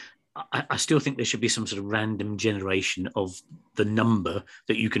 I still think there should be some sort of random generation of the number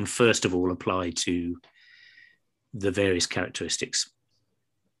that you can first of all apply to the various characteristics.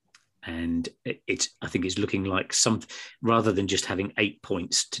 And I think it's looking like some, rather than just having 8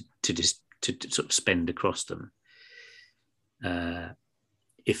 points to sort of spend across them.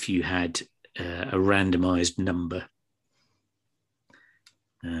 If you had a randomized number.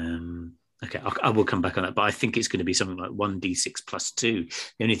 Okay, I will come back on that, but I think it's going to be something like 1d6 plus 2.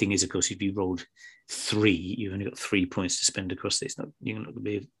 The only thing is, of course, if you rolled 3, you've only got 3 points to spend across this. You're not going to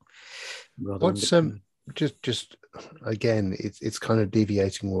be rather. What's just again, it's kind of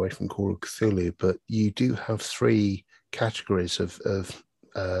deviating away from Call of Cthulhu, but you do have 3 categories of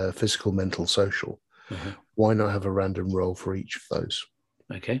physical, mental, social. Uh-huh. Why not have a random roll for each of those?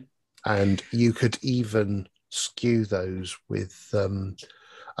 Okay. And you could even skew those with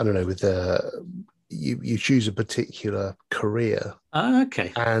I don't know, with you choose a particular career.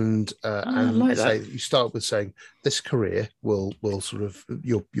 Okay. And like say, that. you start with saying this career will sort of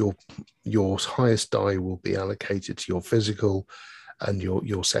your highest die will be allocated to your physical, and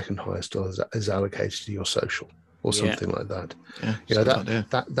your second highest die is allocated to your social, or something like that. Yeah,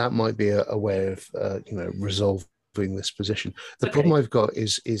 that might be a way of resolving this position. The problem I've got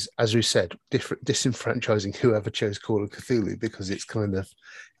is as we said, disenfranchising whoever chose Call of Cthulhu, because it's kind of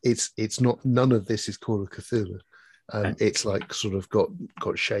it's not, none of this is Call of Cthulhu. It's like sort of got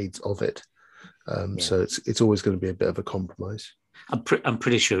shades of it. So it's always going to be a bit of a compromise. I'm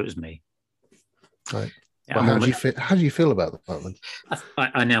pretty sure it was me. Right. Yeah, well, how do you feel about that one?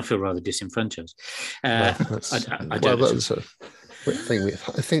 I now feel rather disenfranchised. I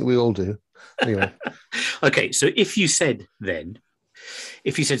think we all do. Anyway. Okay, so if you said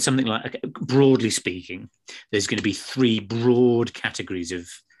something like, okay, broadly speaking, there's going to be 3 broad categories of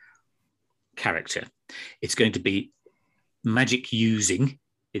character. It's going to be magic using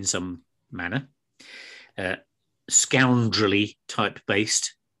in some manner, scoundrelly type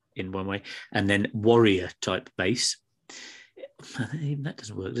based in one way, and then warrior type base. Even that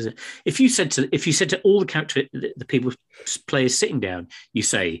doesn't work, does it? If you said to all the people, players sitting down, you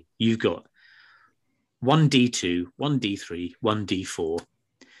say you've got 1d2, 1d3, 1d4,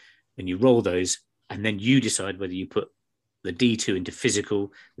 and you roll those, and then you decide whether you put the d2 into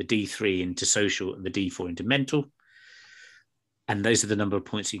physical, the d3 into social, and the d4 into mental. And those are the number of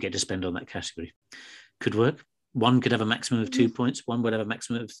points you get to spend on that category. Could work. One could have a maximum of 2 points, one would have a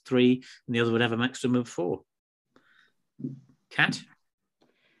maximum of 3, and the other would have a maximum of 4. Kat?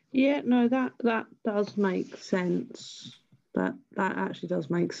 Yeah, no, that does make sense. That actually does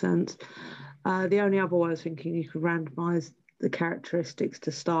make sense. The only other way I was thinking you could randomise the characteristics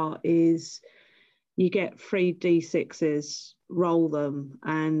to start is you get 3 d6s, roll them,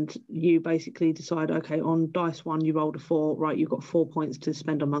 and you basically decide, okay, on dice 1 you rolled a 4, right, you've got 4 points to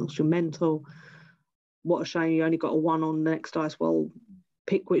spend amongst your mental. What a shame you only got a 1 on the next dice. Well,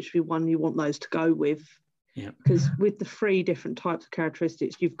 pick which one you want those to go with. Yeah. Because with the 3 different types of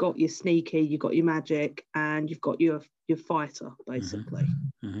characteristics, you've got your sneaky, you've got your magic, and you've got your fighter, basically.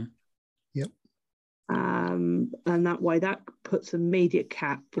 Mm-hmm. Yep. And that way, that puts an immediate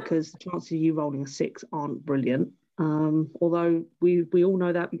cap, because the chances of you rolling a 6 aren't brilliant. Although we all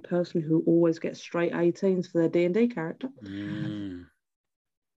know that person who always gets straight 18s for their D&D character. Mm.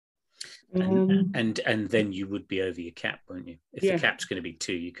 And then you would be over your cap, won't you? If the cap's going to be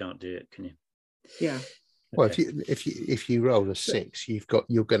 2, you can't do it, can you? Yeah. Well, if you roll a 6,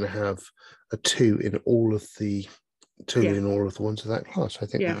 you're going to have a 2 in all of the ones of that class. I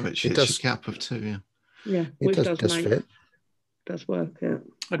think which it does a cap of 2. Yeah, it does fit. Does work. Yeah.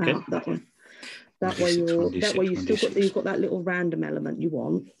 Okay. That way you've got that little random element you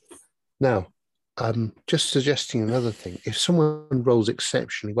want. Now, just suggesting another thing: if someone rolls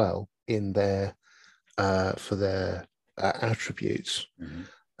exceptionally well in their for their attributes,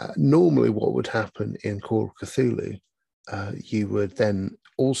 normally what would happen in Call of Cthulhu, you would then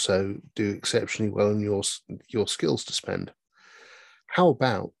also do exceptionally well in your skills to spend. How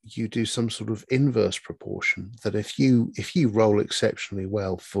about you do some sort of inverse proportion, that if you roll exceptionally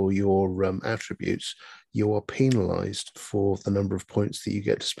well for your attributes, you are penalized for the number of points that you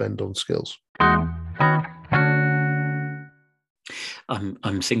get to spend on skills?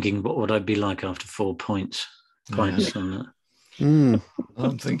 I'm thinking, what would I be like after 4 points on that?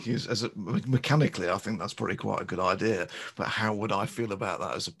 I'm thinking mechanically, I think that's probably quite a good idea. But how would I feel about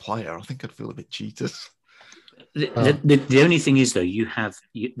that as a player? I think I'd feel a bit cheated. The only thing is, though,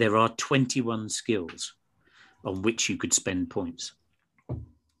 there are 21 skills on which you could spend points.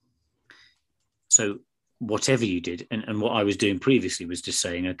 So whatever you did, and what I was doing previously was just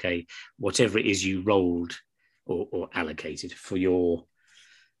saying, okay, whatever it is you rolled or allocated for your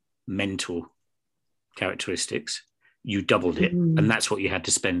mental characteristics, you doubled it, and that's what you had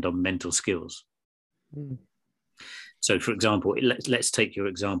to spend on mental skills. So, for example, let's take your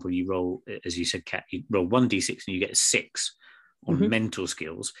example. You roll, as you said, Kat, you roll 1d6 and you get a 6 on mental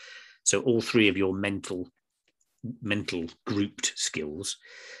skills. So all 3 of your mental grouped skills,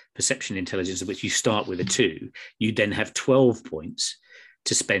 perception, intelligence, of which you start with a 2, you then have 12 points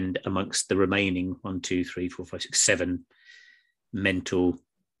to spend amongst the remaining 1, 2, 3, 4, 5, 6, 7 mental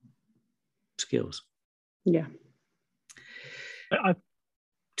skills. Yeah.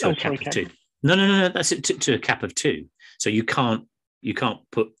 To a cap of 2. No. That's it, to a cap of 2. So you can't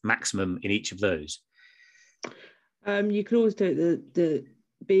put maximum in each of those. You can always do it. The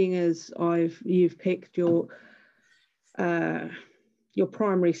being as you've picked your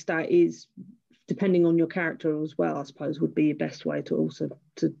primary stat is depending on your character as well, I suppose, would be your best way to also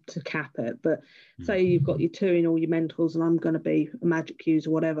to cap it. But say you've got your 2 in all your mentals, and I'm going to be a magic user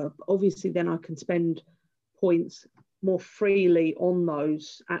or whatever. Obviously, then I can spend points more freely on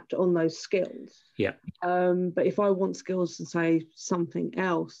those skills. Yeah. But if I want skills to say something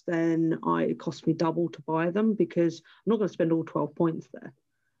else, then it costs me double to buy them, because I'm not going to spend all 12 points there,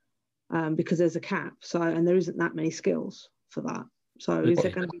 because there's a cap. So, and there isn't that many skills for that. So is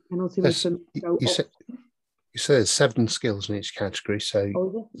there going to be a penalty with them? You said there's 7 skills in each category, so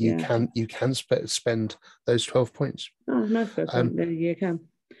you can spend those 12 points. Oh, no, you can.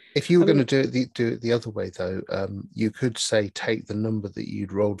 If you were going to do it the other way, though, you could say take the number that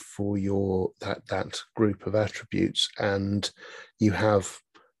you'd rolled for that group of attributes, and you have,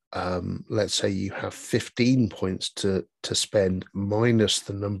 let's say, you have 15 points to spend minus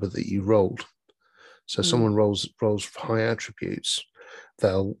the number that you rolled. So someone rolls high attributes,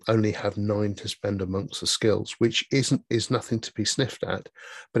 they'll only have 9 to spend amongst the skills, which is nothing to be sniffed at.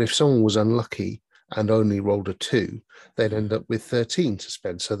 But if someone was unlucky and only rolled a 2, they'd end up with 13 to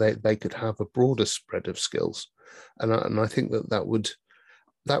spend. So they could have a broader spread of skills. And I think that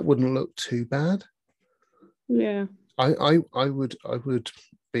wouldn't look too bad. Yeah. I would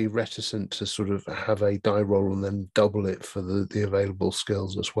be reticent to sort of have a die roll and then double it for the available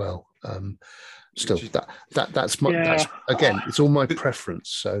skills as well. Still, that's again, it's all my preference.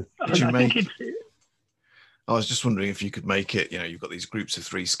 So I was just wondering if you could make it, you've got these groups of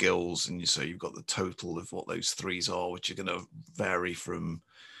 3 skills, and so you've got the total of what those 3s are, which are going to vary from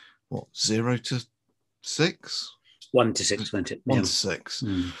 0 to 6? 1 to 6, won't it? 1 to 6.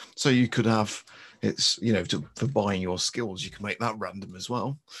 So you could have, it's, for buying your skills, you can make that random as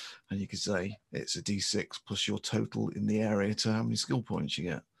well. And you could say it's a D6 plus your total in the area to how many skill points you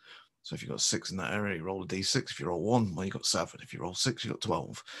get. So if you've got 6 in that area, you roll a D6. If you roll 1, well, you got 7. If you roll 6, you got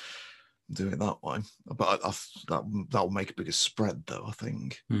 12. Do it that way, but that will make a bigger spread, though, I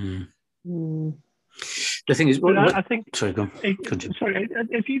think. The thing is, I think. Sorry, go on. Sorry,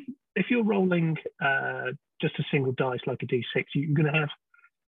 if you're rolling just a single dice like a D6, you're going to have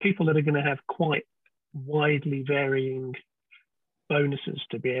people that are going to have quite widely varying bonuses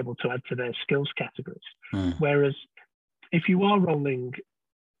to be able to add to their skills categories. Whereas if you are rolling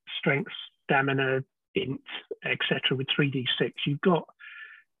strength, stamina, int, etc. with 3d6,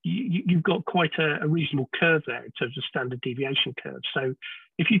 you've got quite a reasonable curve there in terms of standard deviation curve. So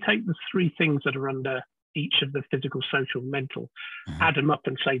if you take the three things that are under each of the physical, social, mental, add them up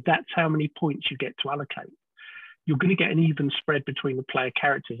and say that's how many points you get to allocate, you're going to get an even spread between the player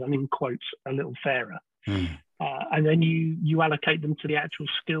characters, and in quotes, a little fairer. And then you allocate them to the actual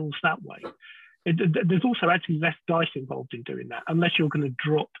skills that way. There's also actually less dice involved in doing that, unless you're going to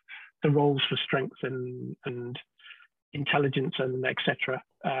drop the rolls for strength and intelligence and etc.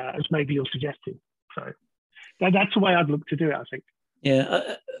 As maybe you're suggesting. So that's the way I'd look to do it, I think.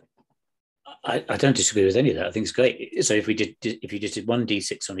 Yeah, I don't disagree with any of that. I think it's great. So if you just did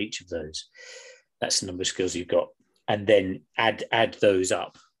 1d6 on each of those, that's the number of skills you've got, and then add those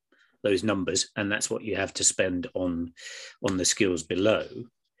up, those numbers, and that's what you have to spend on the skills below.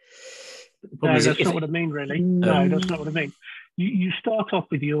 No, that's not what I mean, really. No, that's not what I mean. You start off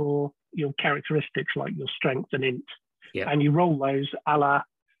with your characteristics, like your strength and int, and you roll those a la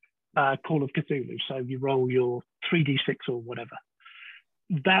Call of Cthulhu. So you roll your 3d6 or whatever.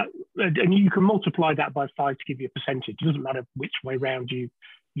 That, and you can multiply that by 5 to give you a percentage. It doesn't matter which way round you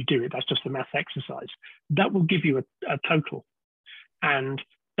do it. That's just a math exercise. That will give you a total, and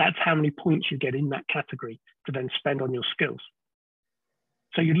that's how many points you get in that category to then spend on your skills.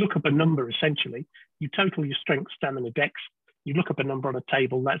 So you look up a number, essentially. You total your strength, stamina, dex. You look up a number on a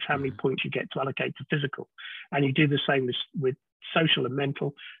table. That's how many points you get to allocate to physical. And you do the same with social and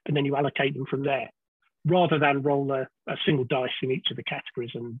mental, and then you allocate them from there, rather than roll a single dice in each of the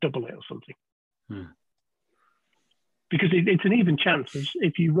categories and double it or something. Because it's an even chance.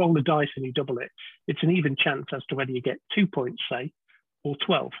 If you roll a dice and you double it, it's an even chance as to whether you get 2 points, say, or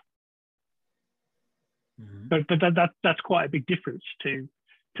 12. But that's quite a big difference to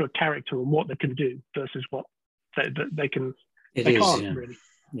a character and what they can do versus what they can. Can't really.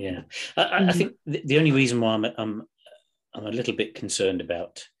 Yeah, I think the only reason why I'm a little bit concerned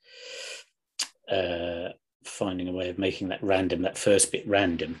about finding a way of making that first bit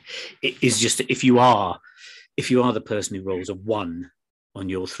random, is just that if you are the person who rolls a 1 on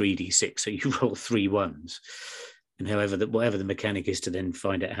your 3d6, so you roll 3 1s, and whatever the mechanic is to then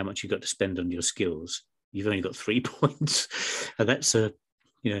find out how much you've got to spend on your skills, you've only got 3 points, and that's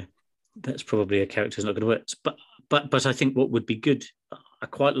that's probably a character who's not going to work. But I think what would be good, I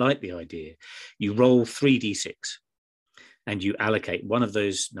quite like the idea. You roll 3d6, and you allocate one of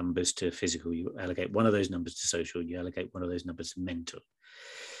those numbers to physical, you allocate one of those numbers to social, you allocate one of those numbers to mental.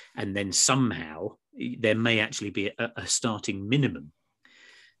 And then somehow there may actually be a starting minimum.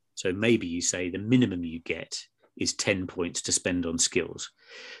 So maybe you say the minimum you get is 10 points to spend on skills.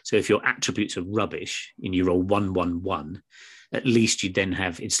 So if your attributes are rubbish and you roll 1, 1, 1, at least you then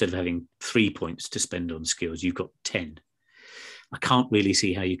have, instead of having 3 points to spend on skills, you've got 10. I can't really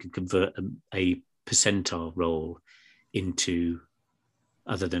see how you can convert a percentile roll into,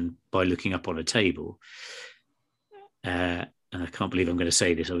 other than by looking up on a table. And I can't believe I'm going to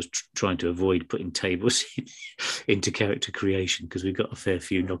say this. I was trying to avoid putting tables into character creation because we've got a fair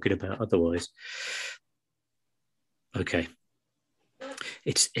few knocking about otherwise. Okay.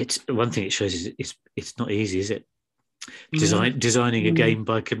 It's one thing it shows is it's not easy, is it? Designing a game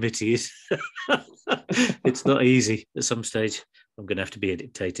by committee is it's not easy. At some stage I'm going to have to be a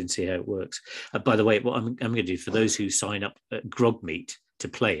dictator and see how it works. By the way, what I'm going to do for those who sign up at Grogmeet to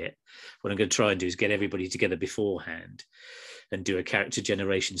play it, what I'm going to try and do is get everybody together beforehand and do a character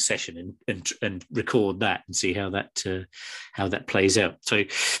generation session and record that and see how that plays out. So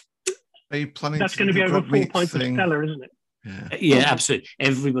are you planning that's going to be over 4 pints of Stella, isn't it? Yeah, absolutely.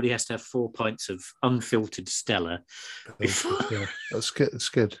 Everybody has to have 4 pints of unfiltered Stella. Yeah, that's good. That's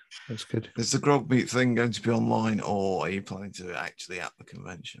good. That's good. Is the Grogmeet thing going to be online, or are you planning to do it actually at the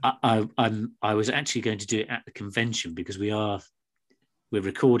convention? I was actually going to do it at the convention because we're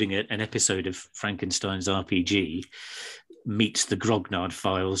recording an episode of Frankenstein's RPG meets the Grognard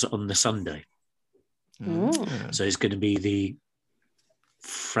Files on the Sunday. So it's going to be the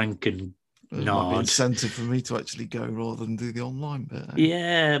Franken. There might be incentive for me to actually go rather than do the online bit.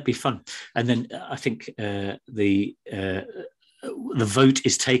 Yeah, it'd be fun. And then I think the vote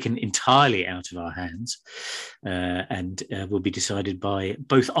is taken entirely out of our hands and will be decided by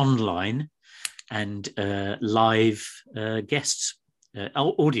both online and live guests,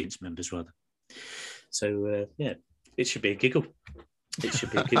 audience members rather. So yeah, it should be a giggle. It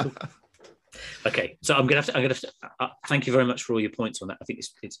should be a giggle. Okay, so I'm gonna have to. Thank you very much for all your points on that. I think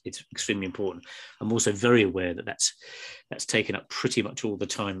it's extremely important. I'm also very aware that that's taken up pretty much all the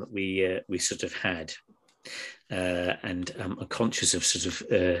time that we sort of had, and I'm conscious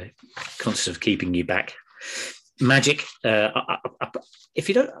of keeping you back. Magic. If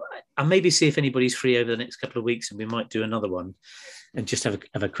you don't, I'll maybe see if anybody's free over the next couple of weeks, and we might do another one, and just have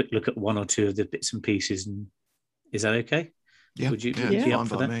a quick look at one or two of the bits and pieces. And is that okay? Yeah. Would you be up fine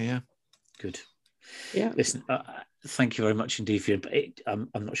for by that? Me, yeah. Good. Yeah. Listen, thank you very much indeed for I'm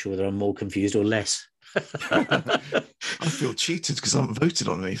not sure whether I'm more confused or less. I feel cheated because I haven't voted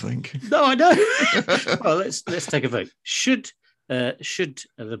on anything. No, I know. Well, let's take a vote. Should the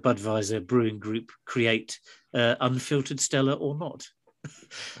Budweiser Brewing Group create unfiltered Stella or not?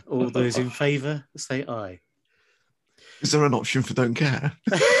 All those in favour, say aye. Is there an option for don't care?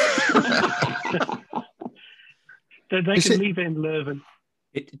 They can leave it in Leuven.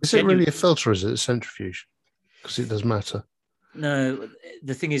 Is it really a filter or is it a centrifuge? Because it does matter. No,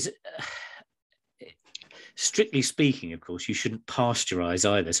 the thing is, strictly speaking, of course, you shouldn't pasteurize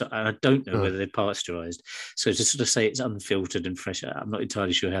either. So I don't know whether they're pasteurized. So to sort of say it's unfiltered and fresh, I'm not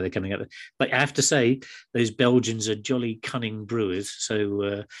entirely sure how they're coming up. But I have to say, those Belgians are jolly cunning brewers.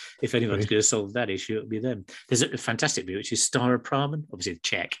 So if anyone's going to solve that issue, it'll be them. There's a fantastic beer, which is Staropramen, obviously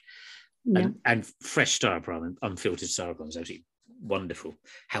Czech, and fresh Staropramen, unfiltered Staropramen is absolutely wonderful.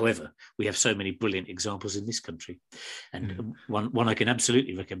 However, we have so many brilliant examples in this country, and one I can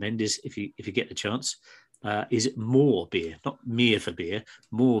absolutely recommend is if you get the chance, is Moor beer, not Mere for beer,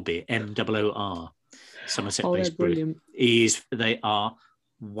 Moor beer, MOOR, Somerset-based brew. They are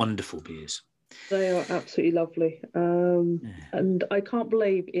wonderful beers. They are absolutely lovely. And I can't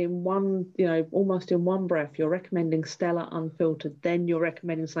believe in one, almost in one breath, you're recommending Stella unfiltered, then you're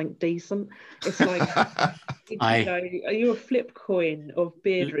recommending something decent. It's like, are you a flip coin of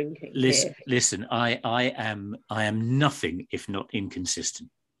beer drinking? Listen, I am nothing if not inconsistent.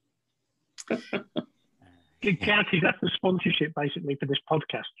 Gouty, that's the sponsorship basically for this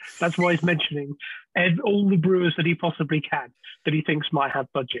podcast. That's why he's mentioning all the brewers that he possibly can that he thinks might have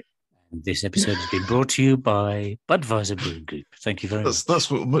budget. This episode has been brought to you by Budweiser Brewing Group. Thank you very much. That's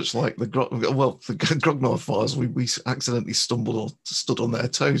what, much like the Grognard files, we accidentally stood on their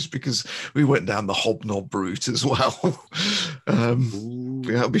toes because we went down the hobnob route as well.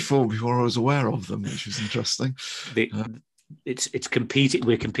 Before I was aware of them, which was interesting. It's competing.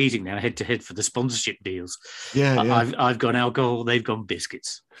 We're competing now head to head for the sponsorship deals. Yeah. I've gone alcohol. They've gone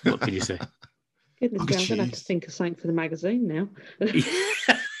biscuits. What can you say? Goodness me, I'm going to have to think of something for the magazine now.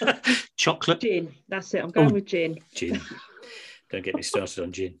 Chocolate. Gin. That's it. I'm going with gin. Gin. Don't get me started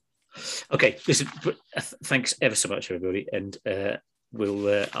on gin. Okay, listen. Thanks ever so much, everybody, and I'll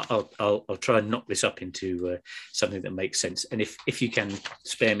try and knock this up into something that makes sense. And if you can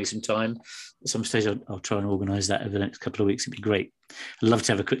spare me some time at some stage, I'll try and organise that over the next couple of weeks. It'd be great. I'd love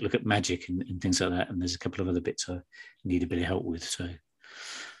to have a quick look at magic and things like that. And there's a couple of other bits I need a bit of help with. So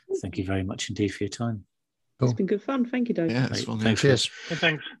thank you very much indeed for your time. It's been good fun. Thank you, Dave. Yeah, it's fun. Thanks. Thanks.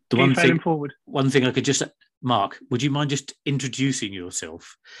 Keep failing forward. One thing I could just, Mark, would you mind just introducing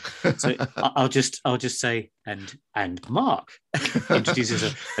yourself? So I'll just say and Mark introduce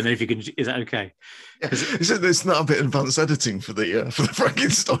yourself, and then if you can, is that okay? Yeah. It's not a bit of advanced editing for the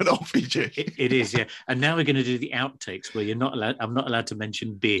Frankenstein RPG. It is, yeah. And now we're going to do the outtakes where I'm not allowed to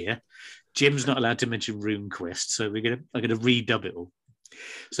mention beer. Jim's not allowed to mention RuneQuest, so I'm going to redub it all.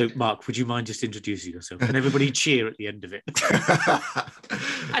 So, Mark, would you mind just introducing yourself? And everybody cheer at the end of it.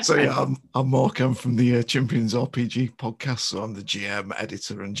 So, yeah, I'm Mark. I'm from the Champions RPG podcast. So I'm the GM,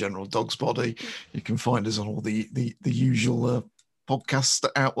 editor, and general dog's body. You can find us on all the usual podcast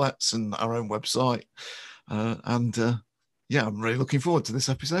outlets and our own website. I'm really looking forward to this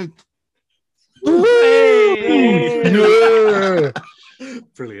episode. Yeah.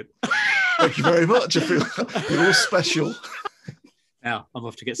 Brilliant. Thank you very much. I feel you're all special. Now, I'm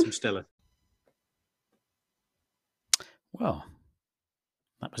off to get some Stella. Well,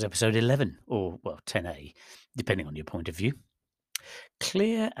 that was episode 11, or, 10A, depending on your point of view.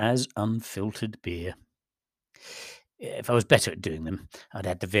 Clear as unfiltered beer. If I was better at doing them, I'd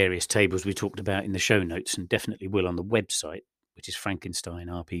add the various tables we talked about in the show notes, and definitely will on the website, which is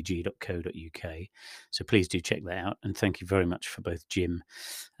frankensteinrpg.co.uk. So please do check that out. And thank you very much for both Jim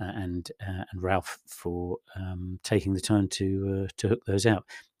and Ralph for taking the time to hook those out.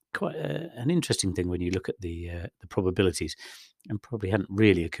 Quite an interesting thing when you look at the probabilities, and probably hadn't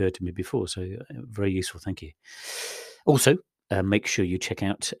really occurred to me before. So very useful. Thank you. Also, make sure you check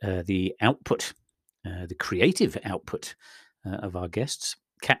out the output, the creative output of our guests.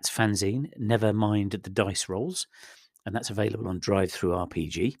 Cat's fanzine, Never Mind the Dice Rolls. And that's available on Drive-Thru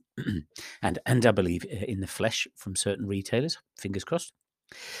RPG. and I believe in the flesh from certain retailers, fingers crossed.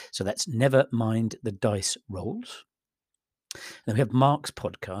 So that's Never Mind the Dice Rolls. Then we have Mark's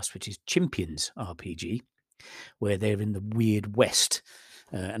podcast, which is Champions RPG, where they're in the weird West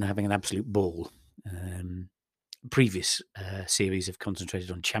and having an absolute ball. Previous series have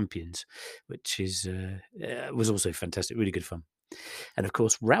concentrated on Champions, which was also fantastic, really good fun. And of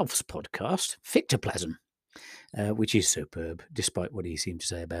course, Ralph's podcast, Fictoplasm, which is superb, despite what he seemed to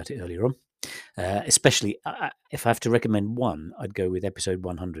say about it earlier on. Especially if I have to recommend one, I'd go with episode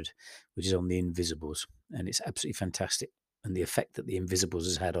 100, which is on the Invisibles, and it's absolutely fantastic. And the effect that the Invisibles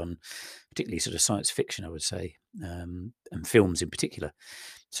has had on particularly sort of science fiction, I would say, and films in particular.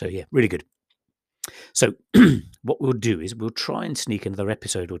 So yeah, really good. So what we'll do is we'll try and sneak another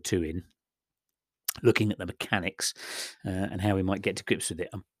episode or two in, looking at the mechanics and how we might get to grips with it.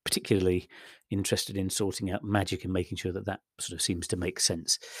 I'm particularly interested in sorting out magic and making sure that that sort of seems to make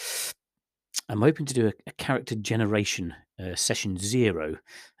sense. I'm hoping to do a character generation session 0,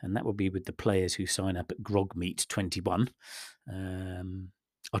 and that will be with the players who sign up at Grogmeet 21.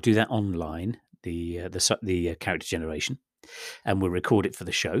 I'll do that online, the character generation, and we'll record it for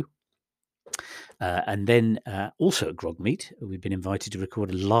the show. And then also at Grogmeet, we've been invited to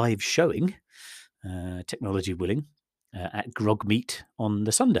record a live showing, technology willing, at Grogmeet on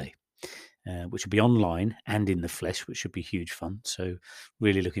the Sunday, which will be online and in the flesh, which should be huge fun. So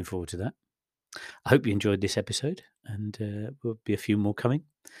really looking forward to that. I hope you enjoyed this episode, and there'll be a few more coming.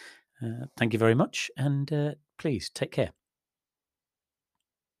 Thank you very much, and please take care.